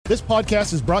This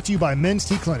podcast is brought to you by Men's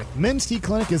T Clinic. Men's T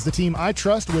Clinic is the team I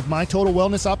trust with my total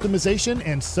wellness optimization,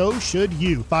 and so should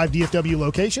you. 5 DFW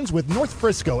locations with North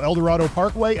Frisco, El Dorado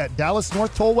Parkway at Dallas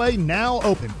North Tollway now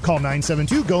open. Call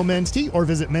 972-GO-MEN'S-T or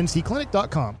visit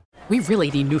mensteclinic.com. We really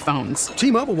need new phones.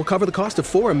 T-Mobile will cover the cost of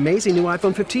 4 amazing new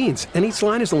iPhone 15s, and each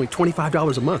line is only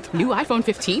 $25 a month. New iPhone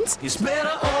 15s? It's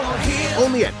better over here.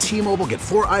 Only at T-Mobile, get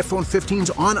 4 iPhone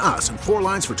 15s on us and 4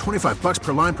 lines for $25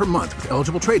 per line per month with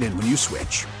eligible trade-in when you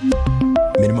switch.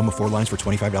 Minimum of 4 lines for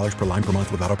 $25 per line per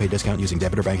month with autopay discount using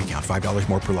debit or bank account. $5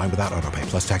 more per line without autopay,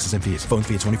 plus taxes and fees. Phone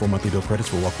fee at 24 monthly bill credits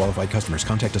for well-qualified customers.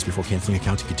 Contact us before canceling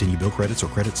account to continue bill credits or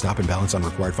credit stop and balance on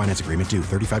required finance agreement due.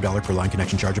 $35 per line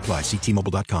connection charge applies. See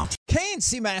T-Mobile.com.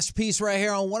 K&C Masterpiece right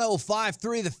here on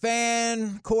 105.3 The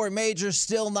Fan. Corey Major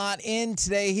still not in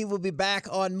today. He will be back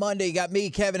on Monday. You got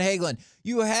me, Kevin Hagelin.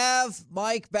 You have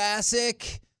Mike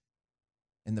Bassick,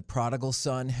 and the prodigal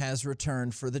son has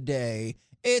returned for the day.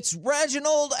 It's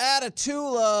Reginald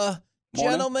Atatula.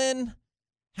 Gentlemen,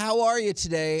 how are you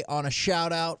today on a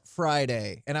shout-out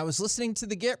Friday? And I was listening to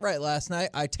the Get Right last night.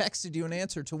 I texted you an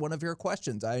answer to one of your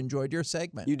questions. I enjoyed your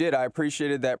segment. You did. I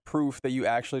appreciated that proof that you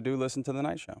actually do listen to the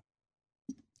night show.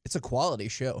 It's a quality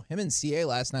show. Him and CA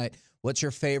last night. What's your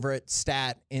favorite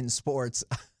stat in sports?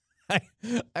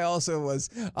 I also was,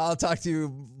 I'll talk to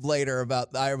you later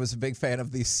about, I was a big fan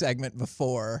of the segment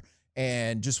before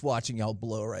and just watching y'all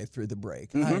blow right through the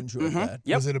break. I enjoyed that.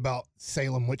 Yep. Was it about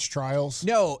Salem witch trials?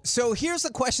 No. So here's the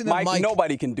question that Mike...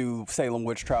 Nobody can do Salem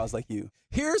witch trials like you.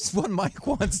 Here's what Mike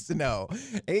wants to know.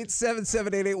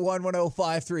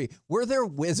 877-881-1053. Were there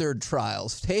wizard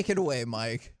trials? Take it away,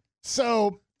 Mike.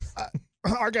 So...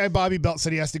 our guy Bobby Belt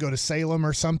said he has to go to Salem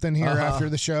or something here after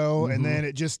the show, and then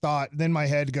it just then my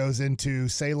head goes into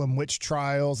Salem witch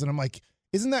trials, and I'm like,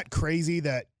 isn't that crazy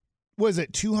that, was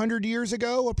it 200 years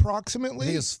ago approximately? I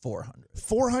think it's 400.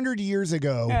 400 years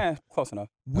ago. Yeah, close enough.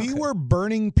 We were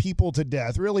burning people to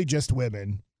death, really just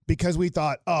women, because we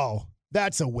thought, oh,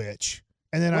 that's a witch.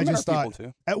 And then I just thought,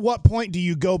 at what point do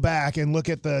you go back and look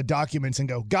at the documents and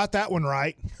go, got that one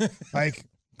right? Like...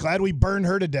 Glad we burned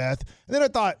her to death. And then I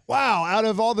thought, wow, out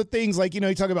of all the things, like, you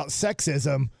talk about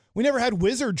sexism, we never had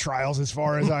wizard trials as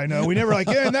far as I know. We never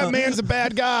that man's a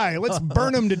bad guy. Let's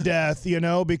burn him to death,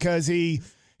 because he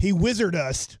wizard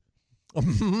us.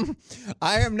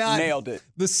 I am not. Nailed it.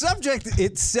 The subject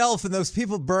itself and those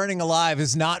people burning alive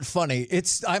is not funny.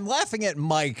 I'm laughing at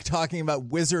Mike talking about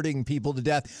wizarding people to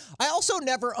death. I also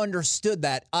never understood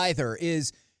that either,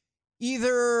 is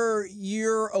either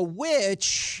you're a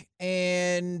witch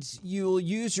and you'll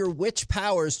use your witch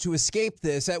powers to escape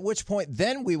this, at which point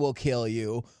then we will kill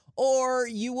you, or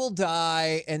you will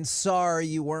die and sorry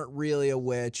you weren't really a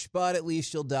witch, but at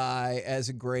least you'll die as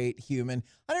a great human.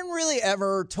 I didn't really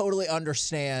ever totally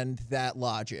understand that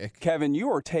logic. Kevin, you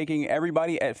are taking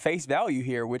everybody at face value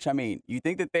here, which, I mean, you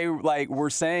think that they were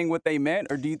saying what they meant,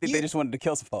 or do you think they just wanted to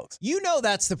kill some folks?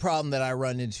 That's the problem that I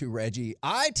run into, Reggie.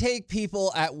 I take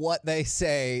people at what they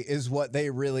say is what they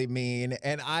really mean,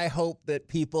 and I hope for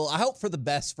the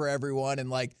best for everyone, and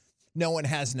no one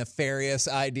has nefarious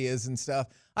ideas and stuff.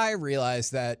 I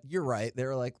realize that you're right.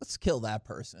 They're like, let's kill that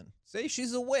person. Say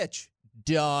she's a witch.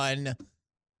 Done.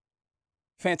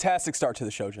 Fantastic start to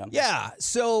the show, John. Yeah.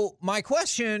 So my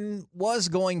question was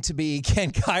going to be,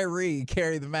 can Kyrie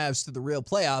carry the Mavs to the real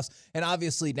playoffs? And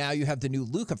obviously now you have the new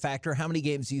Luka factor. How many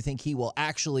games do you think he will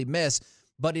actually miss?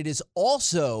 But it is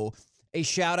also a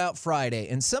shout out Friday.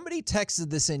 And somebody texted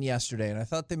this in yesterday, and I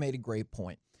thought they made a great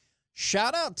point.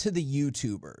 Shout out to the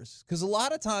YouTubers, because a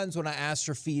lot of times when I ask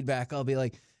for feedback, I'll be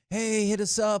like, hey, hit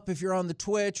us up if you're on the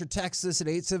Twitch, or text us at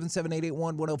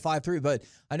 877-881-1053. But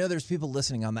I know there's people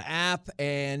listening on the app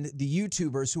and the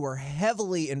YouTubers who are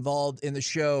heavily involved in the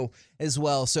show as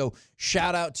well. So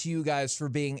shout out to you guys for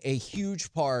being a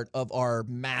huge part of our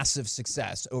massive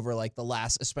success over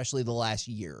especially the last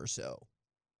year or so.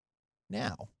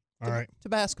 Now, to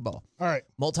basketball. All right.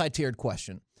 Multi-tiered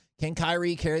question. Can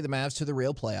Kyrie carry the Mavs to the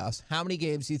real playoffs? How many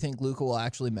games do you think Luka will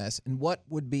actually miss? And what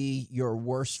would be your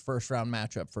worst first-round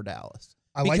matchup for Dallas?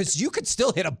 Because you could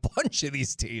still hit a bunch of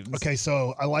these teams. Okay,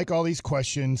 so I like all these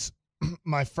questions.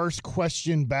 My first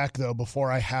question back, though,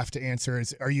 before I have to answer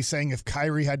is, are you saying if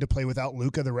Kyrie had to play without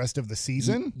Luka the rest of the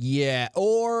season? Yeah,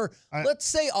 or let's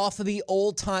say off of the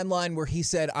old timeline where he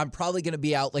said, I'm probably going to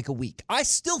be out a week. I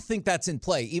still think that's in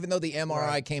play, even though the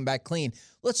MRI came back clean.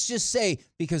 Let's just say,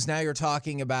 because now you're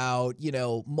talking about,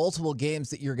 multiple games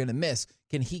that you're going to miss.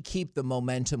 Can he keep the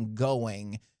momentum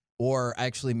going, or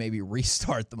actually maybe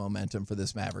restart the momentum for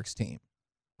this Mavericks team?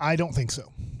 I don't think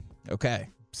so. Okay.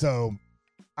 So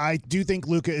I do think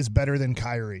Luka is better than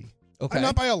Kyrie. Okay.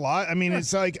 Not by a lot. I mean,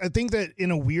 it's like, I think that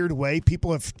in a weird way,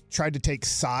 people have tried to take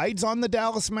sides on the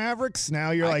Dallas Mavericks.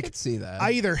 Now you're I could see that.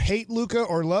 I either hate Luka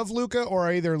or love Luka, or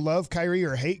I either love Kyrie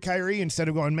or hate Kyrie, instead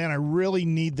of going, man, I really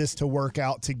need this to work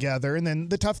out together. And then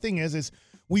the tough thing is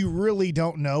we really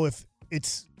don't know if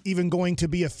it's even going to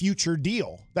be a future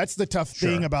deal. That's the tough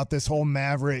thing about this whole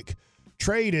Maverick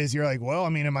trade is you're like, well, I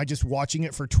mean, am I just watching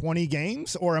it for 20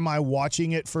 games or am I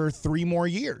watching it for 3 more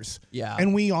years? Yeah.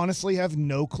 And we honestly have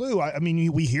no clue. I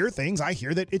mean, we hear things. I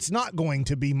hear that it's not going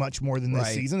to be much more than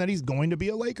this season, that he's going to be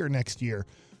a Laker next year.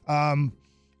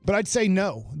 But I'd say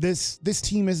no. This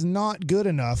team is not good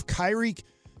enough. Kyrie,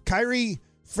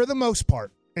 for the most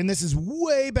part, and this is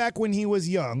way back when he was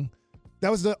young,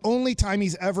 that was the only time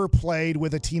he's ever played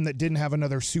with a team that didn't have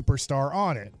another superstar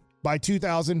on it. By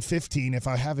 2015, if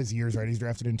I have his years right, he's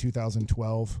drafted in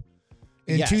 2012.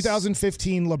 In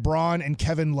 2015, LeBron and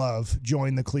Kevin Love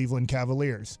joined the Cleveland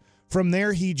Cavaliers. From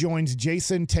there, he joins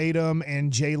Jason Tatum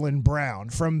and Jaylen Brown.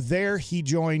 From there, he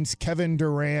joins Kevin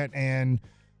Durant and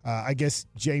I guess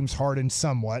James Harden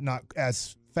somewhat, not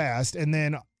as fast. And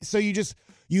then, so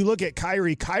you look at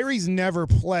Kyrie. Kyrie's never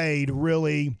played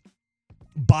really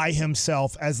by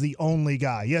himself as the only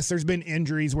guy. Yes, there's been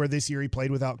injuries where this year he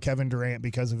played without Kevin Durant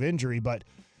because of injury, but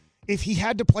if he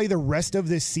had to play the rest of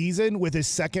this season with his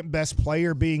second best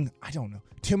player being, I don't know,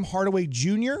 Tim Hardaway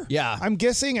Jr.? Yeah. I'm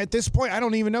guessing at this point, I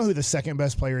don't even know who the second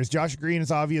best player is. Josh Green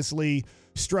is obviously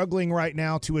struggling right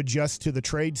now to adjust to the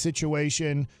trade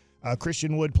situation.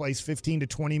 Christian Wood plays 15 to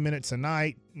 20 minutes a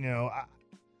night. You know,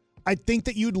 I think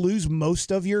that you'd lose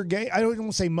most of your game. I don't want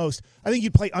to say most. I think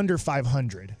you'd play under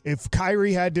 500. If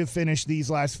Kyrie had to finish these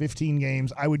last 15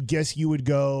 games, I would guess you would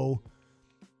go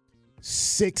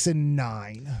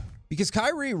 6-9. Because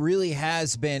Kyrie really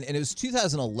has been, and it was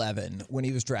 2011 when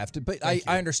he was drafted, but I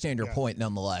understand your point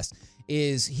nonetheless,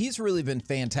 is he's really been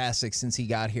fantastic since he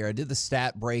got here. I did the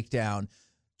stat breakdown.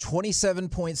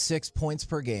 27.6 points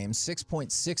per game,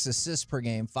 6.6 assists per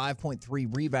game,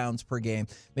 5.3 rebounds per game.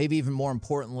 Maybe even more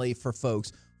importantly for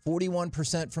folks,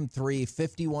 41% from 3,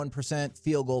 51%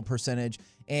 field goal percentage.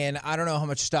 And I don't know how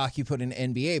much stock you put in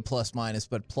NBA plus minus,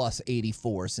 but plus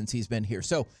 84 since he's been here.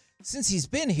 So since he's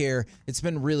been here, it's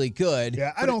been really good.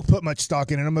 Yeah, I don't put much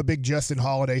stock in it. I'm a big Justin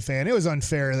Holiday fan. It was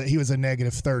unfair that he was a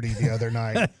negative 30 the other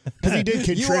night because he did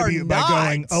contribute by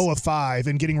going 0 of 5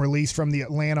 and getting released from the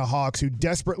Atlanta Hawks, who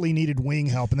desperately needed wing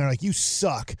help. And they're like, "You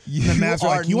suck." And the Mavs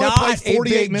are like, "You want to play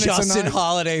 48 minutes a night?" Justin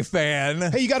Holiday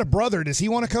fan. Hey, you got a brother. Does he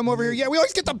want to come over here? Yeah, we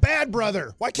always get the bad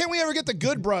brother. Why can't we ever get the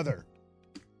good brother?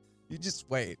 You just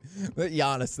wait. The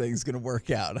Giannis thing's going to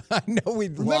work out. I know we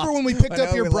Remember when we picked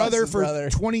up your brother for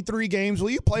 23 games? Will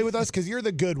you play with us? Because you're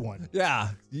the good one. Yeah,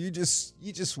 you just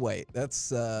wait.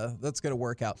 That's going to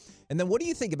work out. And then what do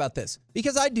you think about this?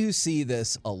 Because I do see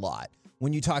this a lot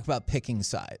when you talk about picking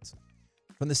sides.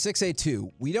 From the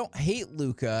 6A2, we don't hate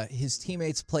Luka. His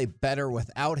teammates play better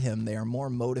without him. They are more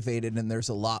motivated, and there's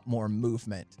a lot more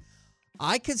movement.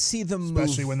 I could see the movement.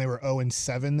 Especially when they were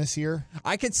 0-7 this year.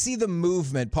 I could see the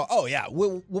movement. Oh, yeah.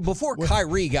 Well, before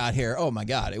Kyrie got here, oh, my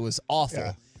God, it was awful.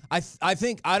 Yeah. I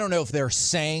think, I don't know if they're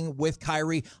saying with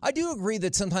Kyrie. I do agree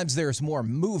that sometimes there's more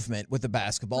movement with the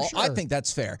basketball. Sure. I think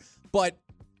that's fair. But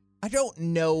I don't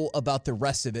know about the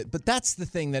rest of it. But that's the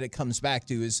thing that it comes back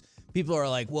to is people are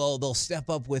like, well, they'll step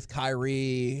up with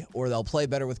Kyrie or they'll play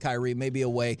better with Kyrie, maybe a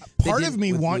way. Part of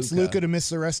me wants Luka to miss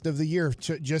the rest of the year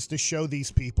just to show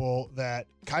these people that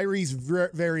Kyrie's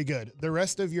very good. The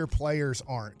rest of your players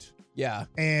aren't. Yeah.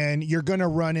 And you're going to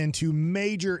run into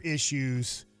major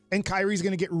issues, and Kyrie's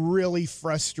going to get really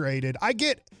frustrated. I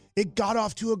get it got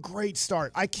off to a great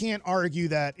start. I can't argue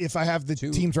that if I have the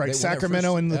teams right.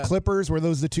 Sacramento and the Clippers, were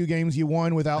those the 2 games you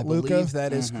won without Luka? I believe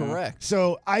that is correct.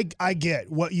 So I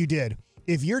get what you did.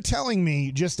 If you're telling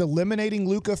me just eliminating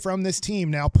Luka from this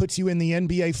team now puts you in the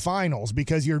NBA Finals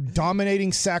because you're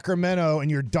dominating Sacramento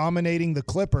and you're dominating the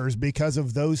Clippers because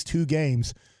of those 2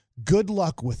 games, good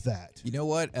luck with that. You know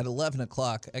what? At 11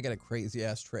 o'clock, I got a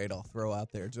crazy-ass trade I'll throw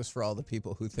out there just for all the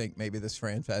people who think maybe this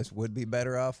franchise would be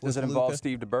better off with Does it involve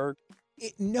Steve DeBerg?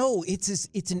 No, it's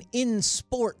an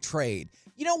in-sport trade.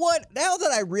 You know what? Now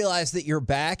that I realize that you're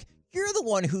back, you're the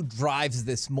one who drives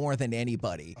this more than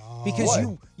anybody.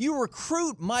 Because you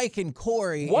recruit Mike and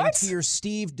Corey into your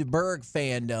Steve DeBerg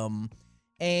fandom.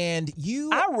 And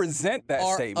I resent that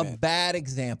statement. A bad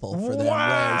example for them,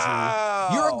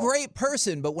 Reggie. You're a great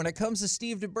person, but when it comes to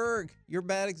Steve DeBerg, you're a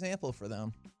bad example for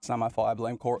them. It's not my fault. I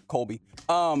blame Colby.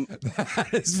 That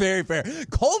is very fair.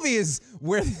 Colby is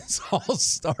where this all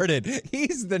started.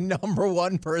 He's the number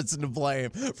one person to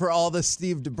blame for all the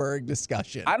Steve DeBerg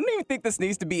discussion. I don't even think this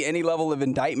needs to be any level of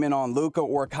indictment on Luka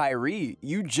or Kyrie.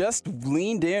 You just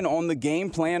leaned in on the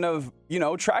game plan of,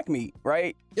 track meet,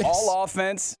 right? Yes. All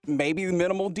offense, maybe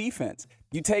minimal defense.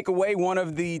 You take away one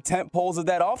of the tent poles of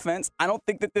that offense, I don't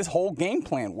think that this whole game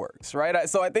plan works, right?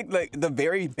 So I think the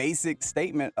very basic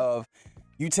statement of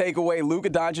you take away Luka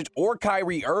Doncic or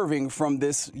Kyrie Irving from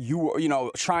this,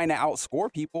 trying to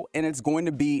outscore people, and it's going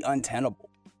to be untenable.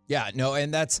 Yeah, no,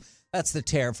 and that's the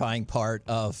terrifying part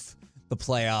of the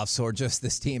playoffs or just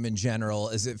this team in general,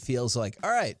 is it feels like,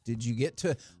 all right, did you get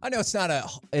to, I know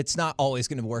it's not always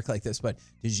going to work like this, but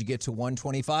did you get to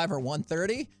 125 or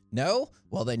 130? No?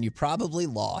 Well, then you probably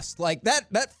lost. Like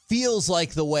that feels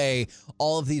like the way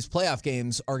all of these playoff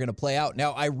games are going to play out.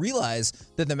 Now, I realize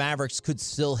that the Mavericks could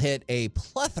still hit a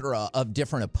plethora of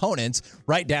different opponents,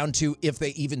 right down to if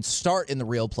they even start in the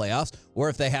real playoffs or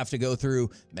if they have to go through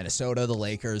Minnesota, the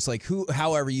Lakers,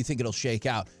 however you think it'll shake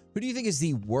out. Who do you think is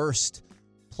the worst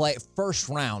first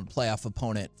round playoff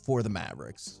opponent for the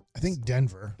Mavericks? I think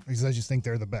Denver, because I just think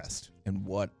they're the best. And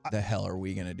what the hell are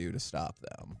we going to do to stop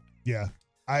them? Yeah.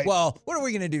 What are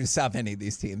we going to do to stop any of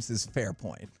these teams is a fair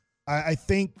point. I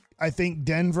think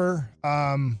Denver,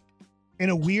 in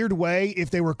a weird way, if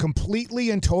they were completely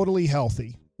and totally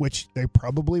healthy, which they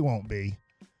probably won't be,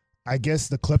 I guess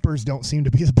the Clippers don't seem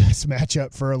to be the best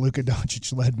matchup for a Luka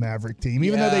Doncic-led Maverick team,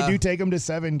 even though they do take them to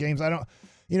 7 games.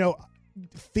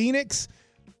 Phoenix,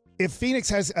 if Phoenix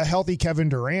has a healthy Kevin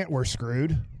Durant, we're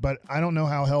screwed, but I don't know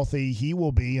how healthy he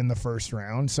will be in the first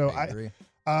round. So I agree.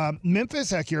 Memphis,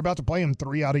 heck, you're about to play him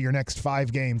 3 out of your next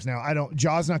 5 games. Now,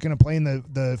 Ja's not going to play in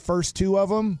the first 2 of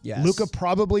them. Yes. Luka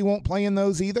probably won't play in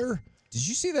those either. Did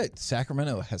you see that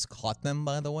Sacramento has caught them,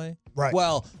 by the way? Right.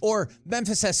 Well, or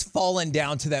Memphis has fallen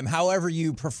down to them, however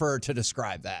you prefer to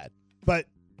describe that. But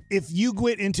if you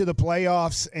went into the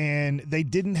playoffs and they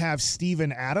didn't have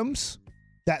Steven Adams,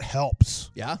 that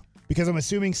helps. Yeah. Because I'm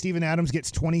assuming Steven Adams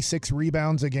gets 26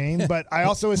 rebounds a game, but I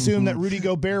also assume that Rudy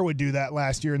Gobert would do that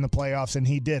last year in the playoffs, and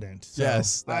he didn't. So,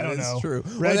 yes, I don't know. True.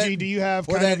 Reggie, do you have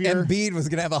kind of your... Embiid was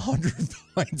going to have 100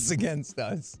 points against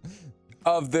us.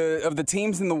 Of the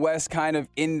teams in the West kind of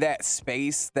in that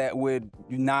space that would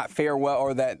not fare well,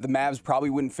 or that the Mavs probably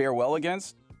wouldn't fare well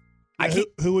against?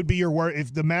 Who would be your worst?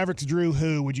 If the Mavericks drew,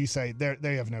 who would you say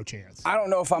they have no chance? I don't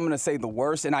know if I'm going to say the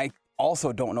worst, and I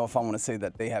also don't know if I want to say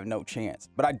that they have no chance.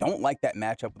 But I don't like that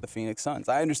matchup with the Phoenix Suns.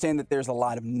 I understand that there's a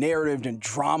lot of narrative and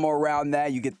drama around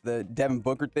that. You get the Devin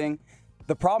Booker thing.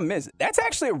 The problem is that's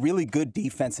actually a really good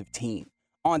defensive team,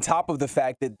 on top of the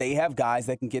fact that they have guys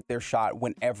that can get their shot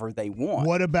whenever they want.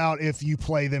 What about if you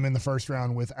play them in the first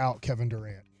round without Kevin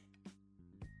Durant?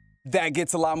 That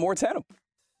gets a lot more tenable.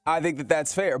 I think that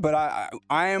that's fair, but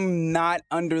I am not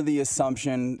under the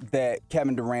assumption that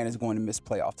Kevin Durant is going to miss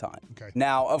playoff time. Okay.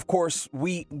 Now, of course,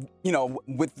 with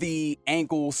the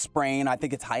ankle sprain, I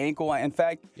think it's high ankle, in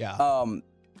fact. Yeah.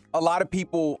 A lot of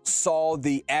people saw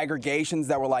the aggregations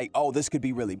that were like, oh, this could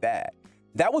be really bad.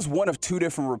 That was one of 2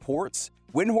 different reports.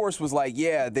 Windhorst was like,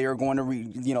 yeah, they're going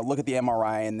to look at the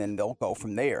MRI and then they'll go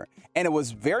from there. And it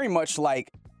was very much like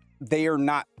they are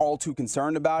not all too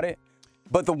concerned about it.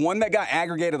 But the one that got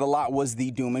aggregated a lot was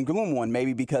the doom and gloom one,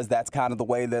 maybe because that's kind of the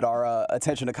way that our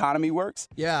attention economy works.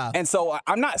 Yeah. And so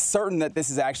I'm not certain that this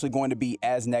is actually going to be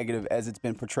as negative as it's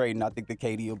been portrayed, and I think the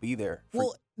KD will be there.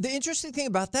 Well, the interesting thing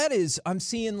about that is I'm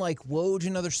seeing like Woj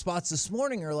and other spots this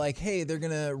morning are like, hey, they're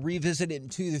going to revisit it in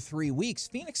 2 to 3 weeks.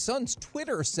 Phoenix Suns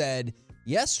Twitter said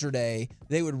yesterday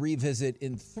they would revisit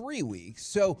in 3 weeks.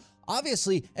 So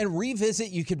obviously, and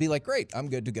revisit, you could be like, great, I'm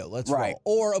good to go. Let's roll.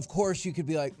 Or, of course, you could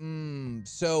be like,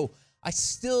 So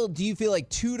do you feel like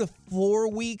 2 to 4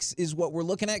 weeks is what we're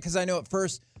looking at? Because I know at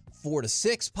first 4 to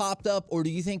 6 popped up. Or do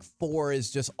you think 4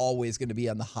 is just always going to be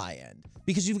on the high end?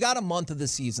 Because you've got a month of the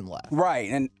season left. Right.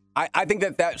 And I think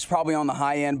that that's probably on the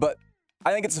high end. But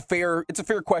I think it's a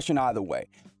fair question either way.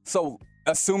 So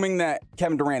assuming that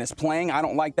Kevin Durant is playing, I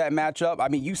don't like that matchup. I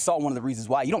mean, you saw one of the reasons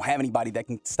why. You don't have anybody that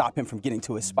can stop him from getting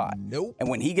to his spot. Nope. And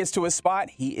when he gets to his spot,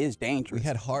 he is dangerous. We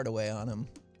had Hardaway on him.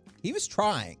 He was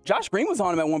trying. Josh Green was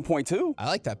on him at one point, too. I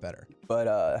like that better.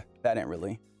 But that didn't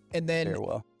really And then fare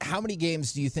well. How many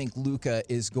games do you think Luka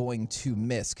is going to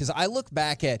miss? Because I look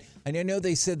back at, and I know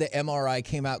they said the MRI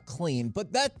came out clean,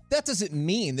 but that doesn't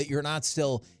mean that you're not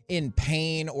still in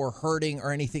pain or hurting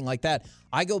or anything like that.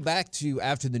 I go back to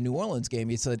after the New Orleans game,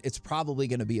 he said it's probably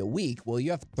going to be a week. Well,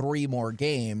 you have 3 more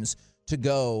games to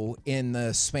go in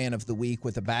the span of the week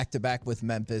with a back-to-back with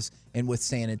Memphis and with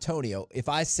San Antonio. If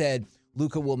I said,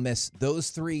 Luka will miss those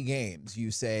 3 games.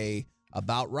 You say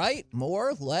about right,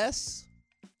 more, less?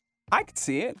 I could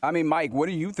see it. I mean, Mike, what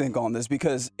do you think on this?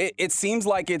 Because it seems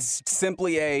like it's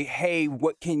simply a, hey,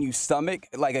 what can you stomach?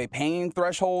 Like a pain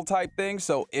threshold type thing.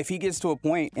 So if he gets to a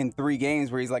point in 3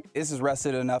 games where he's like, this is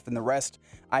rested enough and the rest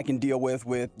I can deal with,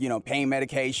 pain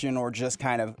medication or just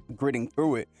kind of gritting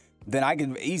through it, then I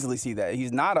can easily see that.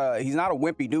 He's not a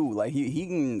wimpy dude. Like he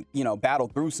can, battle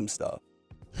through some stuff.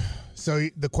 So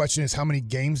the question is, how many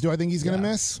games do I think he's going to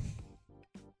miss?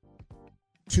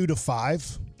 2 to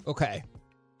 5. Okay.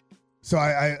 So,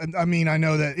 I mean, I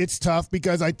know that it's tough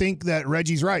because I think that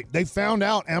Reggie's right. They found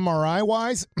out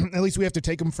MRI-wise, at least we have to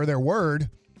take them for their word,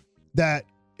 that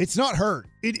it's not hurt.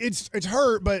 It's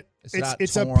hurt, but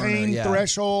it's a pain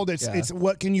threshold. It's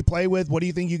what can you play with? What do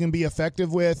you think you can be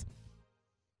effective with?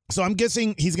 So I'm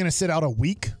guessing he's going to sit out a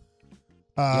week.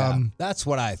 That's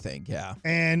what I think, yeah.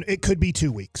 And it could be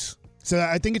 2 weeks. So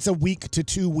I think it's a week to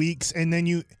 2 weeks, and then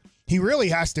he really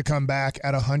has to come back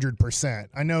at 100%.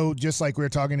 I know, just like we were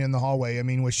talking in the hallway, I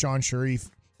mean, with Sean Sharif,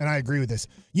 and I agree with this,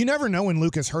 you never know when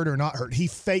Luka's hurt or not hurt. He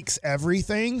fakes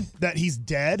everything that he's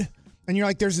dead, and you're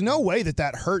like, there's no way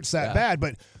that hurts that bad,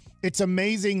 but it's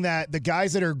amazing that the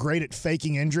guys that are great at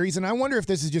faking injuries, and I wonder if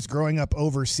this is just growing up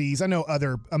overseas. I know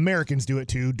other Americans do it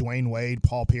too, Dwayne Wade,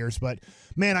 Paul Pierce, but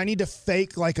man, I need to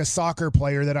fake like a soccer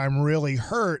player that I'm really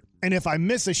hurt. And if I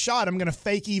miss a shot, I'm going to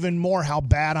fake even more how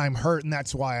bad I'm hurt, and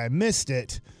that's why I missed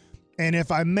it. And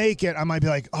if I make it, I might be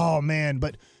like, oh, man.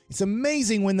 But it's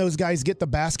amazing when those guys get the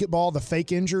basketball, the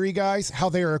fake injury guys, how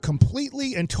they are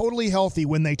completely and totally healthy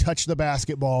when they touch the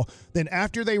basketball. Then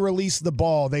after they release the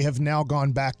ball, they have now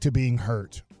gone back to being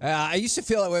hurt. I used to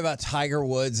feel that way about Tiger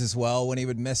Woods as well when he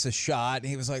would miss a shot. And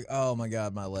he was like, oh, my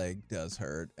God, my leg does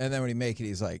hurt. And then when he make it,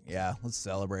 he's like, yeah, let's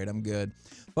celebrate. I'm good.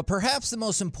 But perhaps the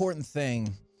most important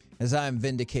thing, as I'm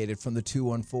vindicated from the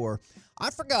 214, I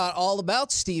forgot all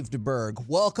about Steve DeBerg.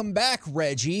 Welcome back,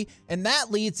 Reggie. And that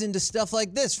leads into stuff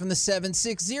like this from the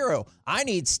 760. I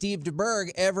need Steve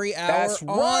DeBerg every hour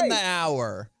on the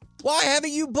hour. Why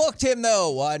haven't you booked him,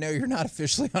 though? Well, I know you're not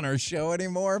officially on our show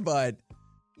anymore, but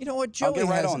you know what? I'll get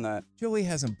right on that. Joey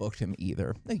hasn't booked him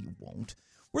either. No, you won't.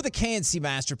 We're the KNC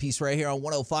Masterpiece right here on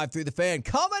 105.3 The Fan.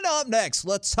 Coming up next,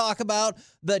 let's talk about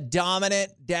the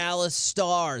dominant Dallas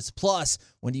Stars. Plus,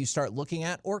 when do you start looking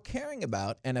at or caring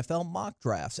about NFL mock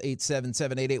drafts?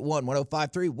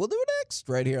 877-881-1053. We'll do it next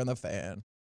right here on The Fan.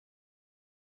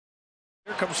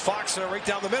 Here comes Fox right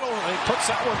down the middle, and he puts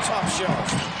that one top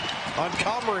shelf on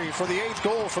Comrie for the 8th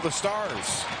goal for the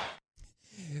Stars.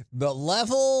 The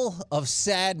level of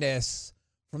sadness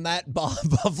from that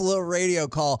Buffalo radio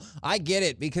call, I get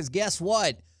it, because guess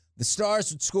what? The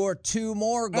Stars would score 2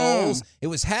 more goals. It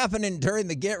was happening during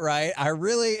the get right. I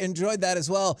really enjoyed that as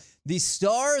well. The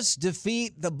Stars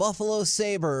defeat the Buffalo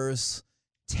Sabres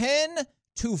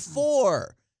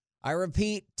 10-4. I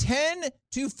repeat,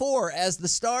 10-4, as the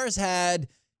Stars had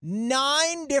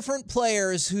 9 different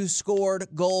players who scored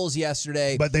goals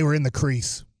yesterday. But they were in the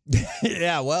crease.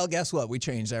 Yeah, well, guess what? We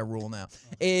changed that rule now.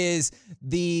 Is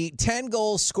the 10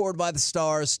 goals scored by the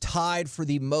Stars tied for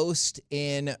the most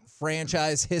in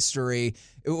franchise history.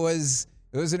 It was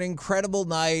an incredible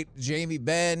night. Jamie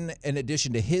Benn, in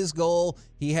addition to his goal,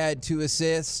 he had 2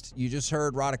 assists. You just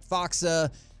heard Radek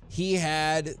Faksa. He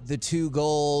had the 2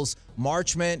 goals.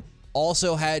 Marchment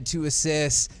also had 2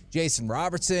 assists. Jason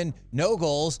Robertson, no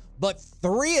goals, but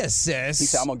 3 assists. He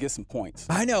said, I'm going to get some points.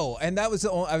 I know, and that was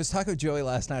I was talking with Joey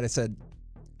last night. I said,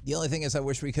 the only thing is I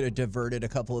wish we could have diverted a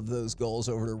couple of those goals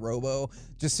over to Robo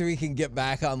just so we can get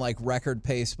back on like record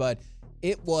pace, but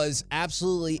it was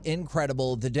absolutely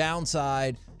incredible. The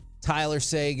downside, Tyler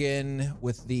Seguin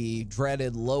with the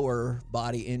dreaded lower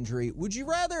body injury. Would you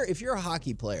rather, if you're a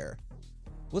hockey player,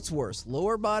 what's worse,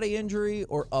 lower body injury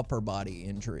or upper body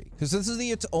injury? Because this is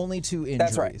its only 2 injuries.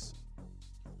 That's right.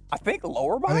 I think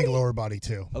lower body? I think lower body,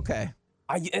 too. Okay.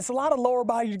 It's a lot of lower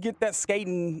body to get that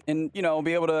skating and, be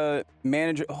able to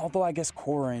manage it. Although I guess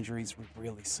core injuries would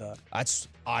really suck.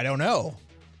 I don't know.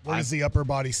 Where does the upper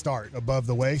body start? Above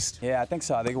the waist? Yeah, I think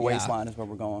so. I think waistline is where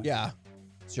we're going. Yeah.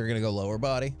 So you're going to go lower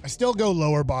body? I still go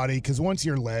lower body because once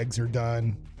your legs are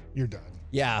done, you're done.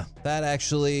 Yeah, that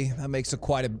makes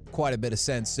quite a bit of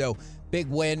sense. So big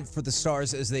win for the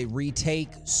Stars as they retake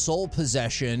sole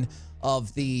possession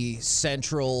of the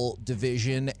Central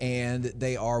Division, and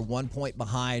they are 1 point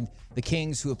behind the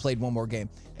Kings, who have played 1 more game,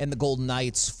 and the Golden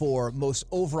Knights for most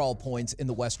overall points in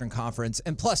the Western Conference.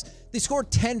 And plus, they scored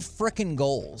 10 frickin'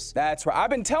 goals. That's right. I've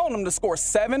been telling them to score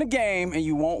 7 a game and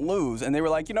you won't lose. And they were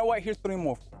like, you know what? Here's 3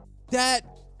 more. That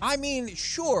I mean,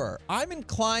 sure. I'm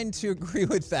inclined to agree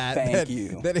with that. Thank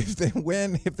you. That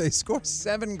if they score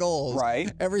 7 goals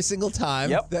every single time,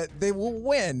 that they will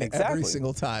win every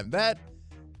single time. That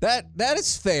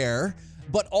is fair.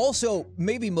 But also,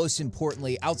 maybe most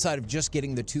importantly, outside of just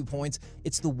getting the 2 points,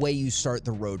 it's the way you start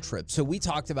the road trip. So we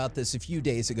talked about this a few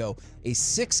days ago, a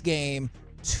 6-game,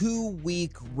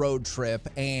 2-week road trip,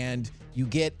 and you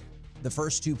get the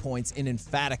first 2 points in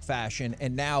emphatic fashion.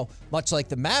 And now, much like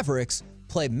the Mavericks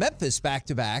play Memphis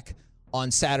back-to-back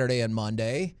on Saturday and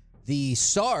Monday, the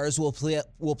Stars will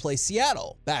play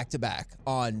Seattle back-to-back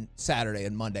on Saturday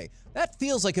and Monday. That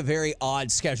feels like a very odd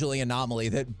scheduling anomaly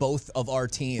that both of our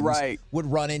teams would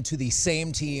run into the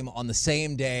same team on the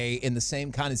same day in the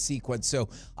same kind of sequence. So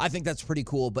I think that's pretty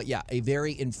cool. But yeah, a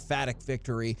very emphatic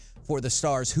victory for the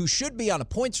Stars, who should be on a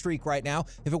point streak right now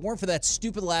if it weren't for that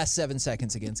stupid last 7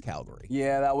 seconds against Calgary.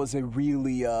 Yeah, that was a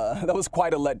really, that was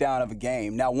quite a letdown of a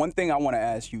game. Now, one thing I want to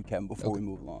ask you, Kevin, before we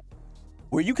move along.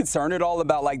 Were you concerned at all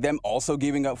about like them also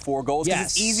giving up 4 goals? Because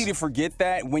it's easy to forget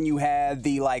that when you had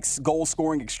the like goal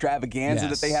scoring extravaganza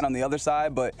that they had on the other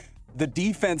side. But the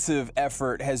defensive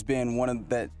effort has been one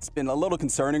that's been a little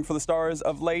concerning for the Stars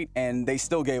of late, and they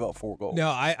still gave up 4 goals. No,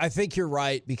 I think you're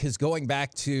right, because going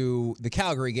back to the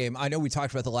Calgary game, I know we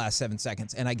talked about the last 7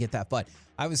 seconds, and I get that, but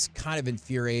I was kind of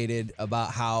infuriated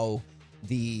about how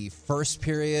the first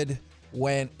period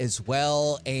went as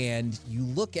well. And you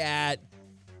look at,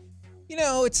 you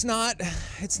know, it's not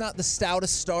the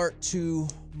stoutest start to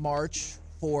March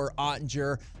for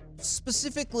Oettinger.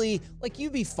 Specifically, like,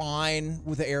 you'd be fine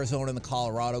with the Arizona and the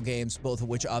Colorado games, both of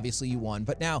which obviously you won.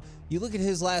 But now you look at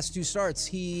his last 2 starts,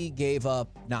 he gave up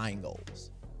 9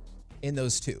 goals in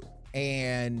those 2.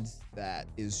 And that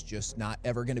is just not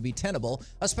ever going to be tenable,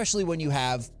 especially when you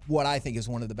have what I think is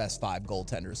one of the best 5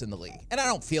 goaltenders in the league. And I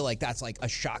don't feel like that's like a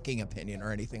shocking opinion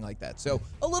or anything like that. So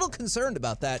a little concerned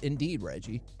about that indeed,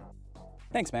 Reggie.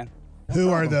 Thanks, man.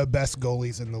 Who are the best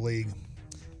goalies in the league?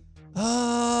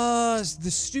 The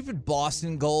stupid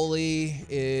Boston goalie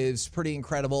is pretty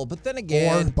incredible. But then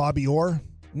again... Bobby Orr?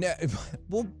 No,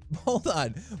 well, hold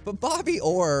on. But Bobby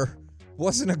Orr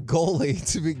wasn't a goalie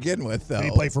to begin with, though. Did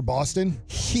he play for Boston?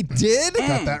 He did?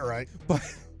 Got that right. But...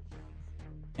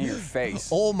 In your face.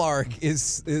 Olmark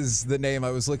is the name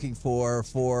I was looking for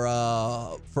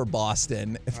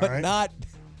Boston. But not...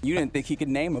 You didn't think he could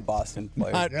name a Boston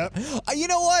player. You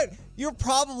know what? You're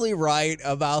probably right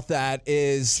about that.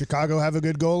 Is Chicago have a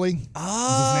good goalie? Is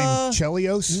his name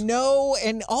Chelios? No,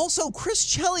 and also Chris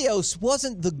Chelios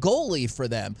wasn't the goalie for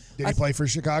them. Did he play for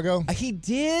Chicago? He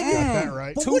did. Got that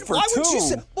right. But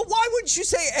why wouldn't you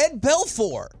say Ed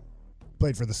Belfour?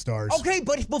 Played for the Stars. Okay,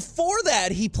 but before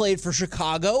that, he played for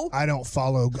Chicago. I don't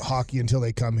follow hockey until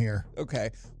they come here. Okay.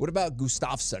 What about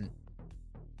Gustafsson?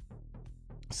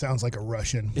 Sounds like a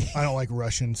Russian. I don't like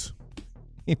Russians.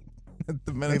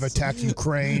 They've attacked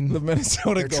Ukraine. The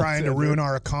Minnesota. They're trying to ruin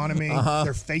our economy.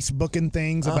 They're Facebooking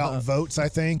things about votes, I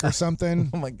think, or something.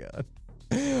 Oh my God!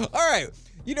 All right,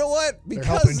 you know what? Because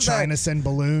they're helping China send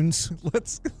balloons.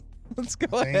 Let's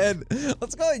go ahead.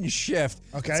 Let's go ahead and shift.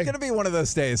 Okay, it's gonna be one of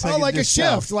those days. Oh, like a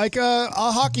shift, like a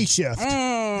hockey shift.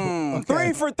 Okay.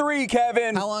 3 for 3,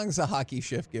 Kevin. How long is a hockey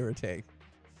shift, give or take?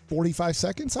 45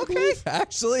 seconds, I believe.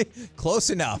 Actually, close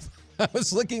enough. I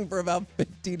was looking for about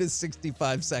 50 to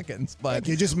 65 seconds, but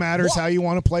it just matters how you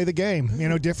want to play the game. You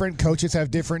know, different coaches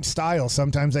have different styles.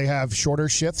 Sometimes they have shorter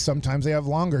shifts. Sometimes they have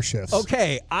longer shifts.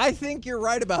 Okay, I think you're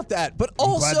right about that. But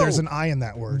also, I'm glad there's an I in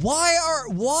that word. Why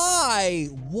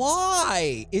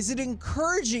is it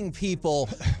encouraging people?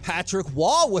 Patrick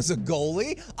Waugh was a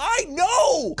goalie. I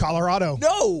know. Colorado.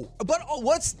 No, but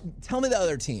tell me the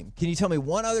other team. Can you tell me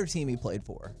one other team he played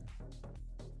for?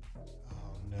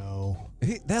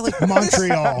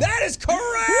 Montreal. That is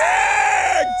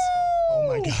correct. Oh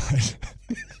my God.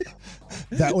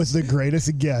 That was the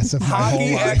greatest guess of my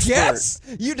whole life. Yes?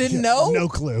 You didn't know? No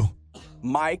clue.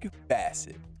 Mike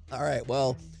Bassett. All right,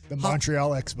 well. The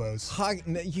Montreal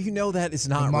Expos. You know that is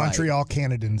not the Montreal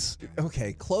Canadiens.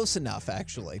 Okay, close enough,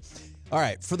 actually. All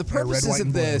right, for the purposes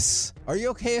of this, are you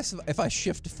okay if I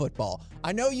shift to football?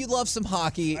 I know you love some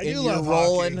hockey, and you're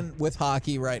rolling with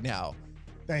hockey right now.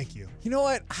 Thank you. You know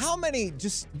what?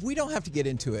 We don't have to get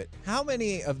into it. How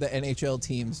many of the NHL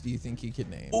teams do you think you could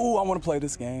name? Ooh, I want to play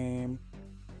this game.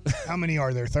 How many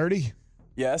are there? 30?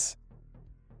 Yes.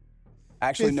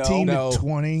 Actually, 15 to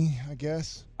 20, I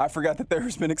guess. I forgot that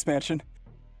there's been expansion.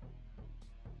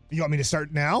 You want me to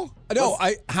start now? No,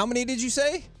 how many did you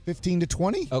say? 15 to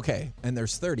 20. Okay, and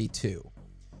there's 32.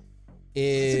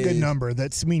 is It's a good number.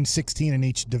 That means 16 in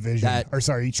each division,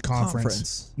 each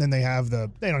conference. Then they have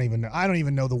I don't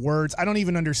even know the words. I don't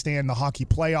even understand the hockey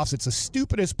playoffs. It's the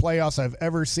stupidest playoffs I've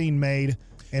ever seen made.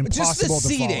 Impossible just the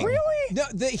seeding. to follow. Really?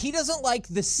 No, he doesn't like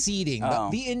the seeding. Oh.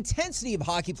 The intensity of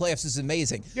hockey playoffs is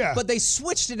amazing. Yeah. But they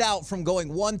switched it out from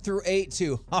going 1 through 8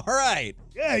 to, all right.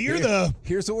 Yeah,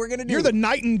 here's what we're going to do. You're the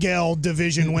Nightingale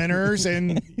division winners,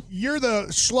 and you're the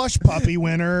Slush Puppy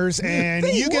winners, and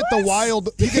you get the wild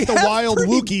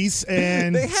Wookiees,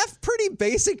 and they have pretty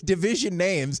basic division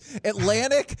names: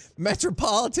 Atlantic,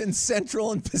 Metropolitan,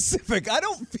 Central, and Pacific. I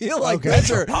don't feel like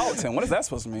Metropolitan. What is that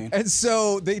supposed to mean? And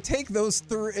so they take those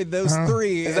three.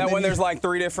 Is that when there's like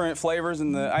 3 different flavors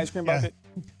in the ice cream bucket?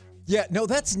 Yeah, no,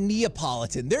 that's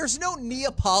Neapolitan. There's no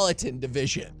Neapolitan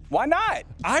division. Why not?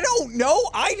 I don't know.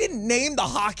 I didn't name the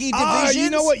hockey division. You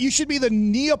know what? You should be the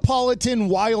Neapolitan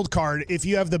wild card if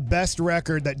you have the best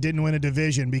record that didn't win a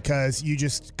division, because you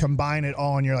just combine it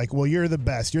all and you're like, well, you're the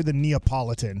best. You're the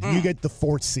Neapolitan. You get the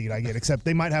 4th seed, I get, except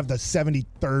they might have the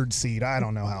 73rd seed. I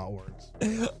don't know how it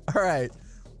works. All right.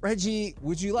 Reggie,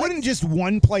 would you like... Wouldn't just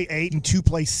 1 play 8 and 2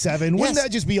 play 7? Wouldn't that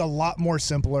just be a lot more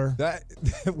simpler? That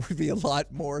would be a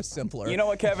lot more simpler. You know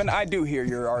what, Kevin? I do hear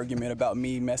your argument about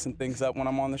me messing things up when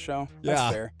I'm on the show.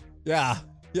 That's fair.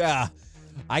 Yeah.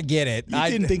 I get it. You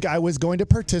didn't think I was going to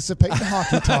participate in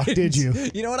hockey talk, did you?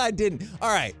 You know what? I didn't.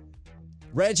 All right.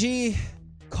 Reggie,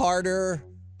 Carter,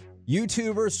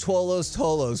 YouTubers,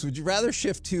 Tolos. Would you rather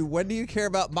shift to when do you care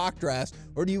about mock drafts,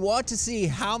 or do you want to see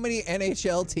how many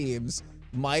NHL teams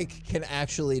Mike can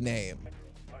actually name?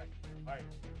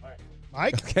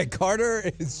 Mike? Okay, Carter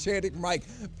is chanting Mike.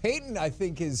 Peyton, I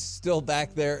think, is still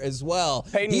back there as well.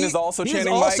 Peyton is also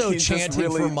chanting Mike. He's chanting just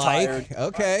really for Mike. tired.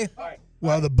 Okay.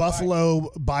 Well, the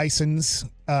Buffalo Bisons,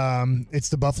 it's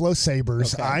the Buffalo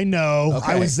Sabres. Okay. I know.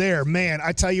 Okay. I was there. Man,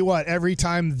 I tell you what, every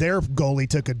time their goalie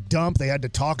took a dump, they had to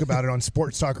talk about it on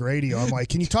Sports Talk Radio. I'm like,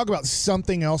 can you talk about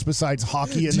something else besides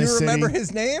hockey in this city? Do you remember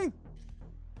his name?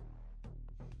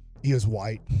 He was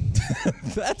white.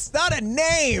 That's not a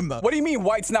name. What do you mean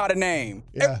white's not a name?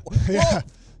 Yeah.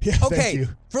 Yeah, okay, thank you.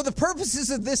 For the purposes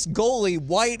of this goalie,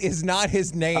 White is not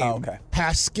his name. Oh, okay.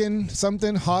 Haskin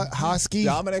something? Hosky?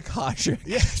 Dominic Hasek.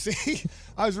 Yeah, see?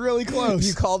 I was really close.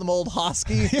 You called him Old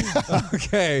Hosky? Yeah.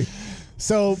 Okay.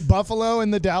 So Buffalo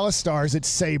and the Dallas Stars, it's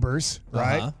Sabres,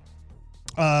 right?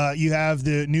 You have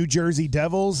the New Jersey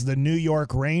Devils, the New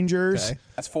York Rangers. Okay.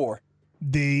 That's 4.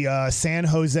 The San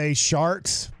Jose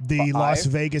Sharks, the 5. Las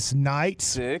Vegas Knights,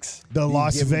 6. the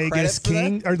Las Vegas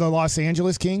Kings, or the Los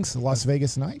Angeles Kings, the Las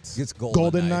Vegas Knights. It's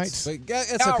Golden Knights. But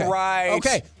it's okay. All right.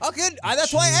 Okay. Oh, good.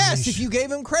 That's why I asked if you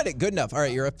gave him credit. Good enough. All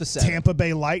right, you're up to 7. Tampa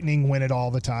Bay Lightning win it all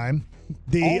the time.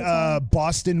 The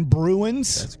Boston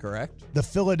Bruins. That's correct. The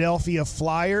Philadelphia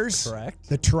Flyers. Correct.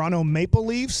 The Toronto Maple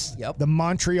Leafs. Yep. The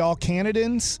Montreal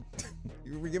Canadiens.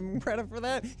 You were giving him credit for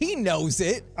that? He knows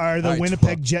it. Are the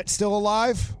Winnipeg Jets still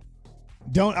alive?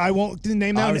 I won't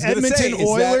name that one. Edmonton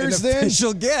Oilers, then.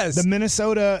 Official guess. The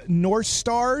Minnesota North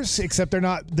Stars, except they're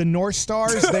not the North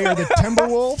Stars. They are the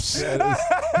Timberwolves.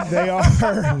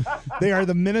 They are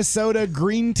the Minnesota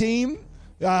Green Team.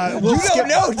 You don't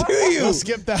know, do you? We'll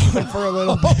skip that one for a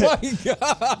little bit. Oh,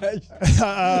 my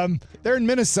gosh. They're in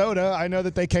Minnesota. I know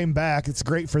that they came back. It's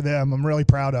great for them. I'm really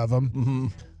proud of them. Mm-hmm.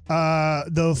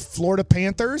 The Florida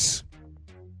Panthers.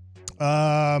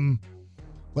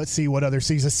 Let's see what other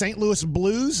season. St. Louis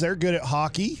Blues. They're good at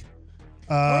hockey.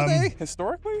 Are they?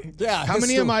 Historically? Yeah. How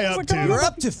many am I up to? You're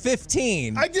up to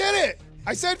 15. I did it.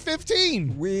 I said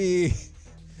 15. I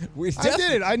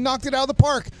did it. I knocked it out of the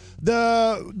park.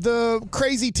 The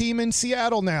crazy team in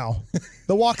Seattle now.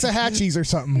 The Waxahachis or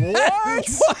something. What? How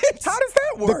does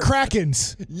that work? The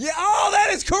Krakens. Yeah. Oh, that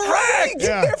is correct.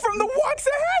 Get there from the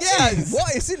Waxahachis. Yeah. Why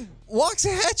isn't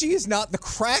Waxahachie is not the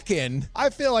Kraken?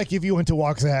 I feel like if you went to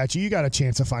Waxahachie, you got a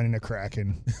chance of finding a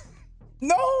Kraken.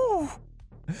 No.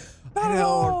 Not at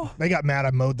all. They got mad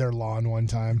I mowed their lawn one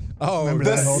time. Oh, remember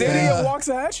the that whole city thing? of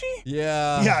Waxahachie?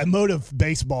 Yeah. Yeah, I mowed a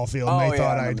baseball field and they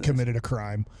thought I had committed a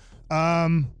crime.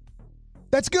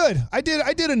 That's good. I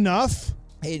did enough.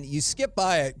 And you skipped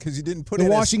by it because you didn't put the it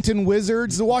Washington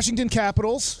Wizards, the Washington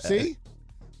Capitals. See?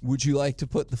 Would you like to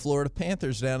put the Florida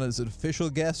Panthers down as an official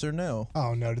guess or no?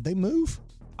 Oh no, did they move?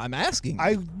 I'm asking.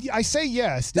 I say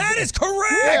yes. That is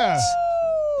correct. Yeah.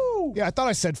 Yeah, I thought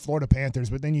I said Florida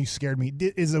Panthers, but then you scared me.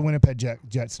 Is the Winnipeg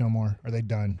Jets no more? Are they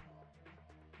done?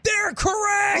 They're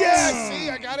correct. Yeah,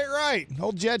 see, I got it right.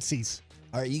 Old Jetsies.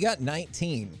 All right, you got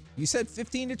 19. You said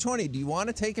 15 to 20. Do you want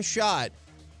to take a shot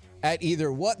at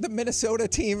either what the Minnesota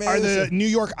team is? Are the New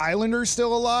York Islanders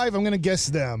still alive? I'm going to guess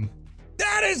them.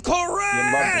 That That is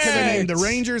correct. They named the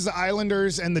Rangers, the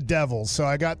Islanders, and the Devils. So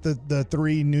I got the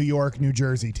 3 New York, New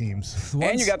Jersey teams.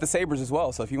 And you got the Sabres as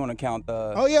well. So if you want to count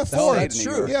the 4. That's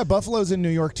true. Yeah, Buffalo's in New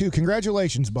York too.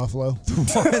 Congratulations, Buffalo.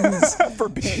 For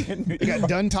being in New York. You got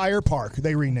Duntire Park.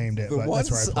 They renamed it. The but ones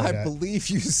that's where I believe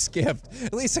you skipped,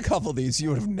 at least a couple of these you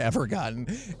would have never gotten,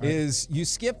 is you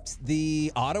skipped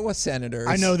the Ottawa Senators.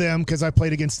 I know them because I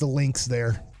played against the Lynx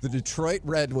there. The Detroit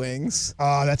Red Wings.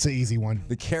 That's an easy one.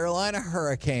 The Carolina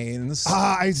Hurricanes.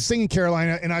 I was thinking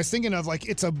Carolina, and I was thinking of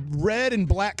it's a red and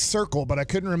black circle, but I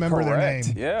couldn't remember their name.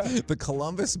 Yeah. The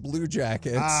Columbus Blue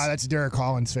Jackets. That's Derek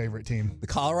Holland's favorite team. The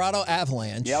Colorado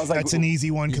Avalanche. Yeah, I was like, that's an easy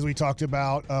one because we talked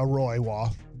about Roy Waugh.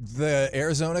 The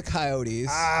Arizona Coyotes.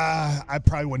 I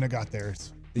probably wouldn't have got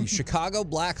theirs. The Chicago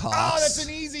Blackhawks. Oh, that's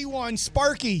an easy one.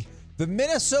 Sparky. The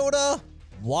Minnesota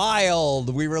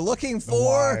Wild. We were looking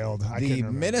for the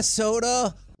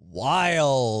Minnesota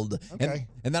Wild. Okay.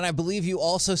 And then I believe you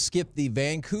also skipped the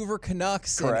Vancouver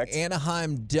Canucks Correct. and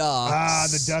Anaheim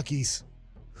Ducks. The Duckies.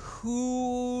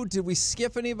 Who did we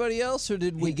skip? Anybody else, or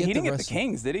did we get he the didn't rest? Get the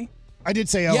Kings, did he? I did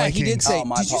say LA Yeah, he Kings. did say. Oh,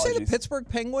 my did you say the apologies. Pittsburgh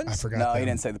Penguins? I forgot. No, them. he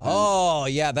didn't say the Penguins. Oh,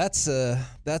 yeah, that's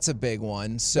a big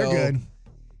one. So They're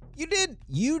good.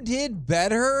 You did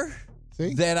better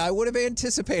See? than I would have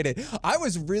anticipated. I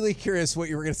was really curious what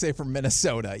you were going to say for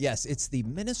Minnesota. Yes, it's the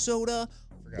Minnesota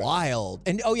Wild.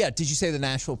 And did you say the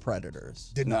Nashville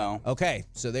Predators? Did not. No. Okay,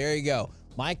 so there you go.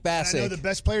 Mike Bassick. I know the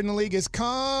best player in the league is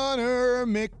Connor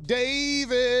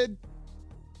McDavid.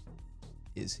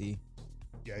 Is he?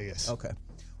 Yeah, he is. Okay.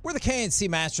 We're the KNC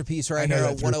Masterpiece right I know here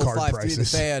that at through card 105.3 The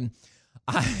prices. Fan.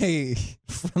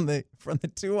 From the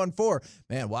 214,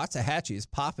 man, Waxahachie is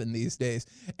popping these days.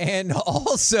 And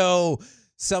also,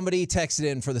 somebody texted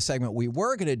in for the segment we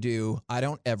were going to do. I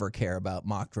don't ever care about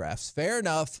mock drafts. Fair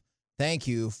enough. Thank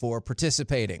you for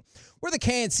participating. We're the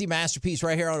KNC Masterpiece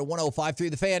right here on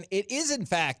 105.3 The Fan. It is, in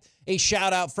fact, a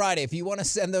shout-out Friday. If you want to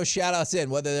send those shout-outs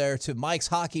in, whether they're to Mike's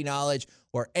hockey knowledge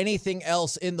or anything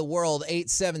else in the world,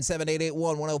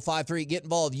 877-881-1053. Get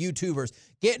involved, YouTubers.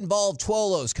 Get involved,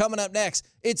 Twolos. Coming up next,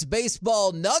 it's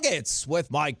Baseball Nuggets with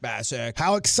Mike Bassick.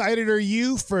 How excited are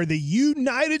you for the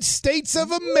United States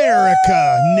of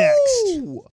America next?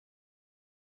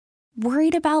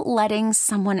 Worried about letting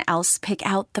someone else pick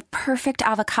out the perfect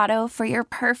avocado for your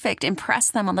perfect impress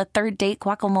them on the third date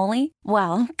guacamole?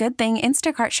 Well, good thing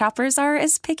Instacart shoppers are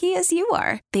as picky as you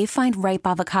are. They find ripe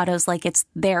avocados like it's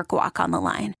their guac on the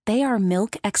line. They are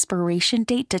milk expiration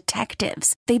date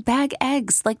detectives. They bag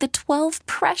eggs like the 12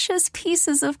 precious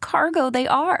pieces of cargo they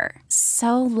are.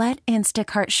 So let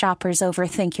Instacart shoppers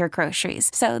overthink your groceries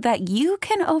so that you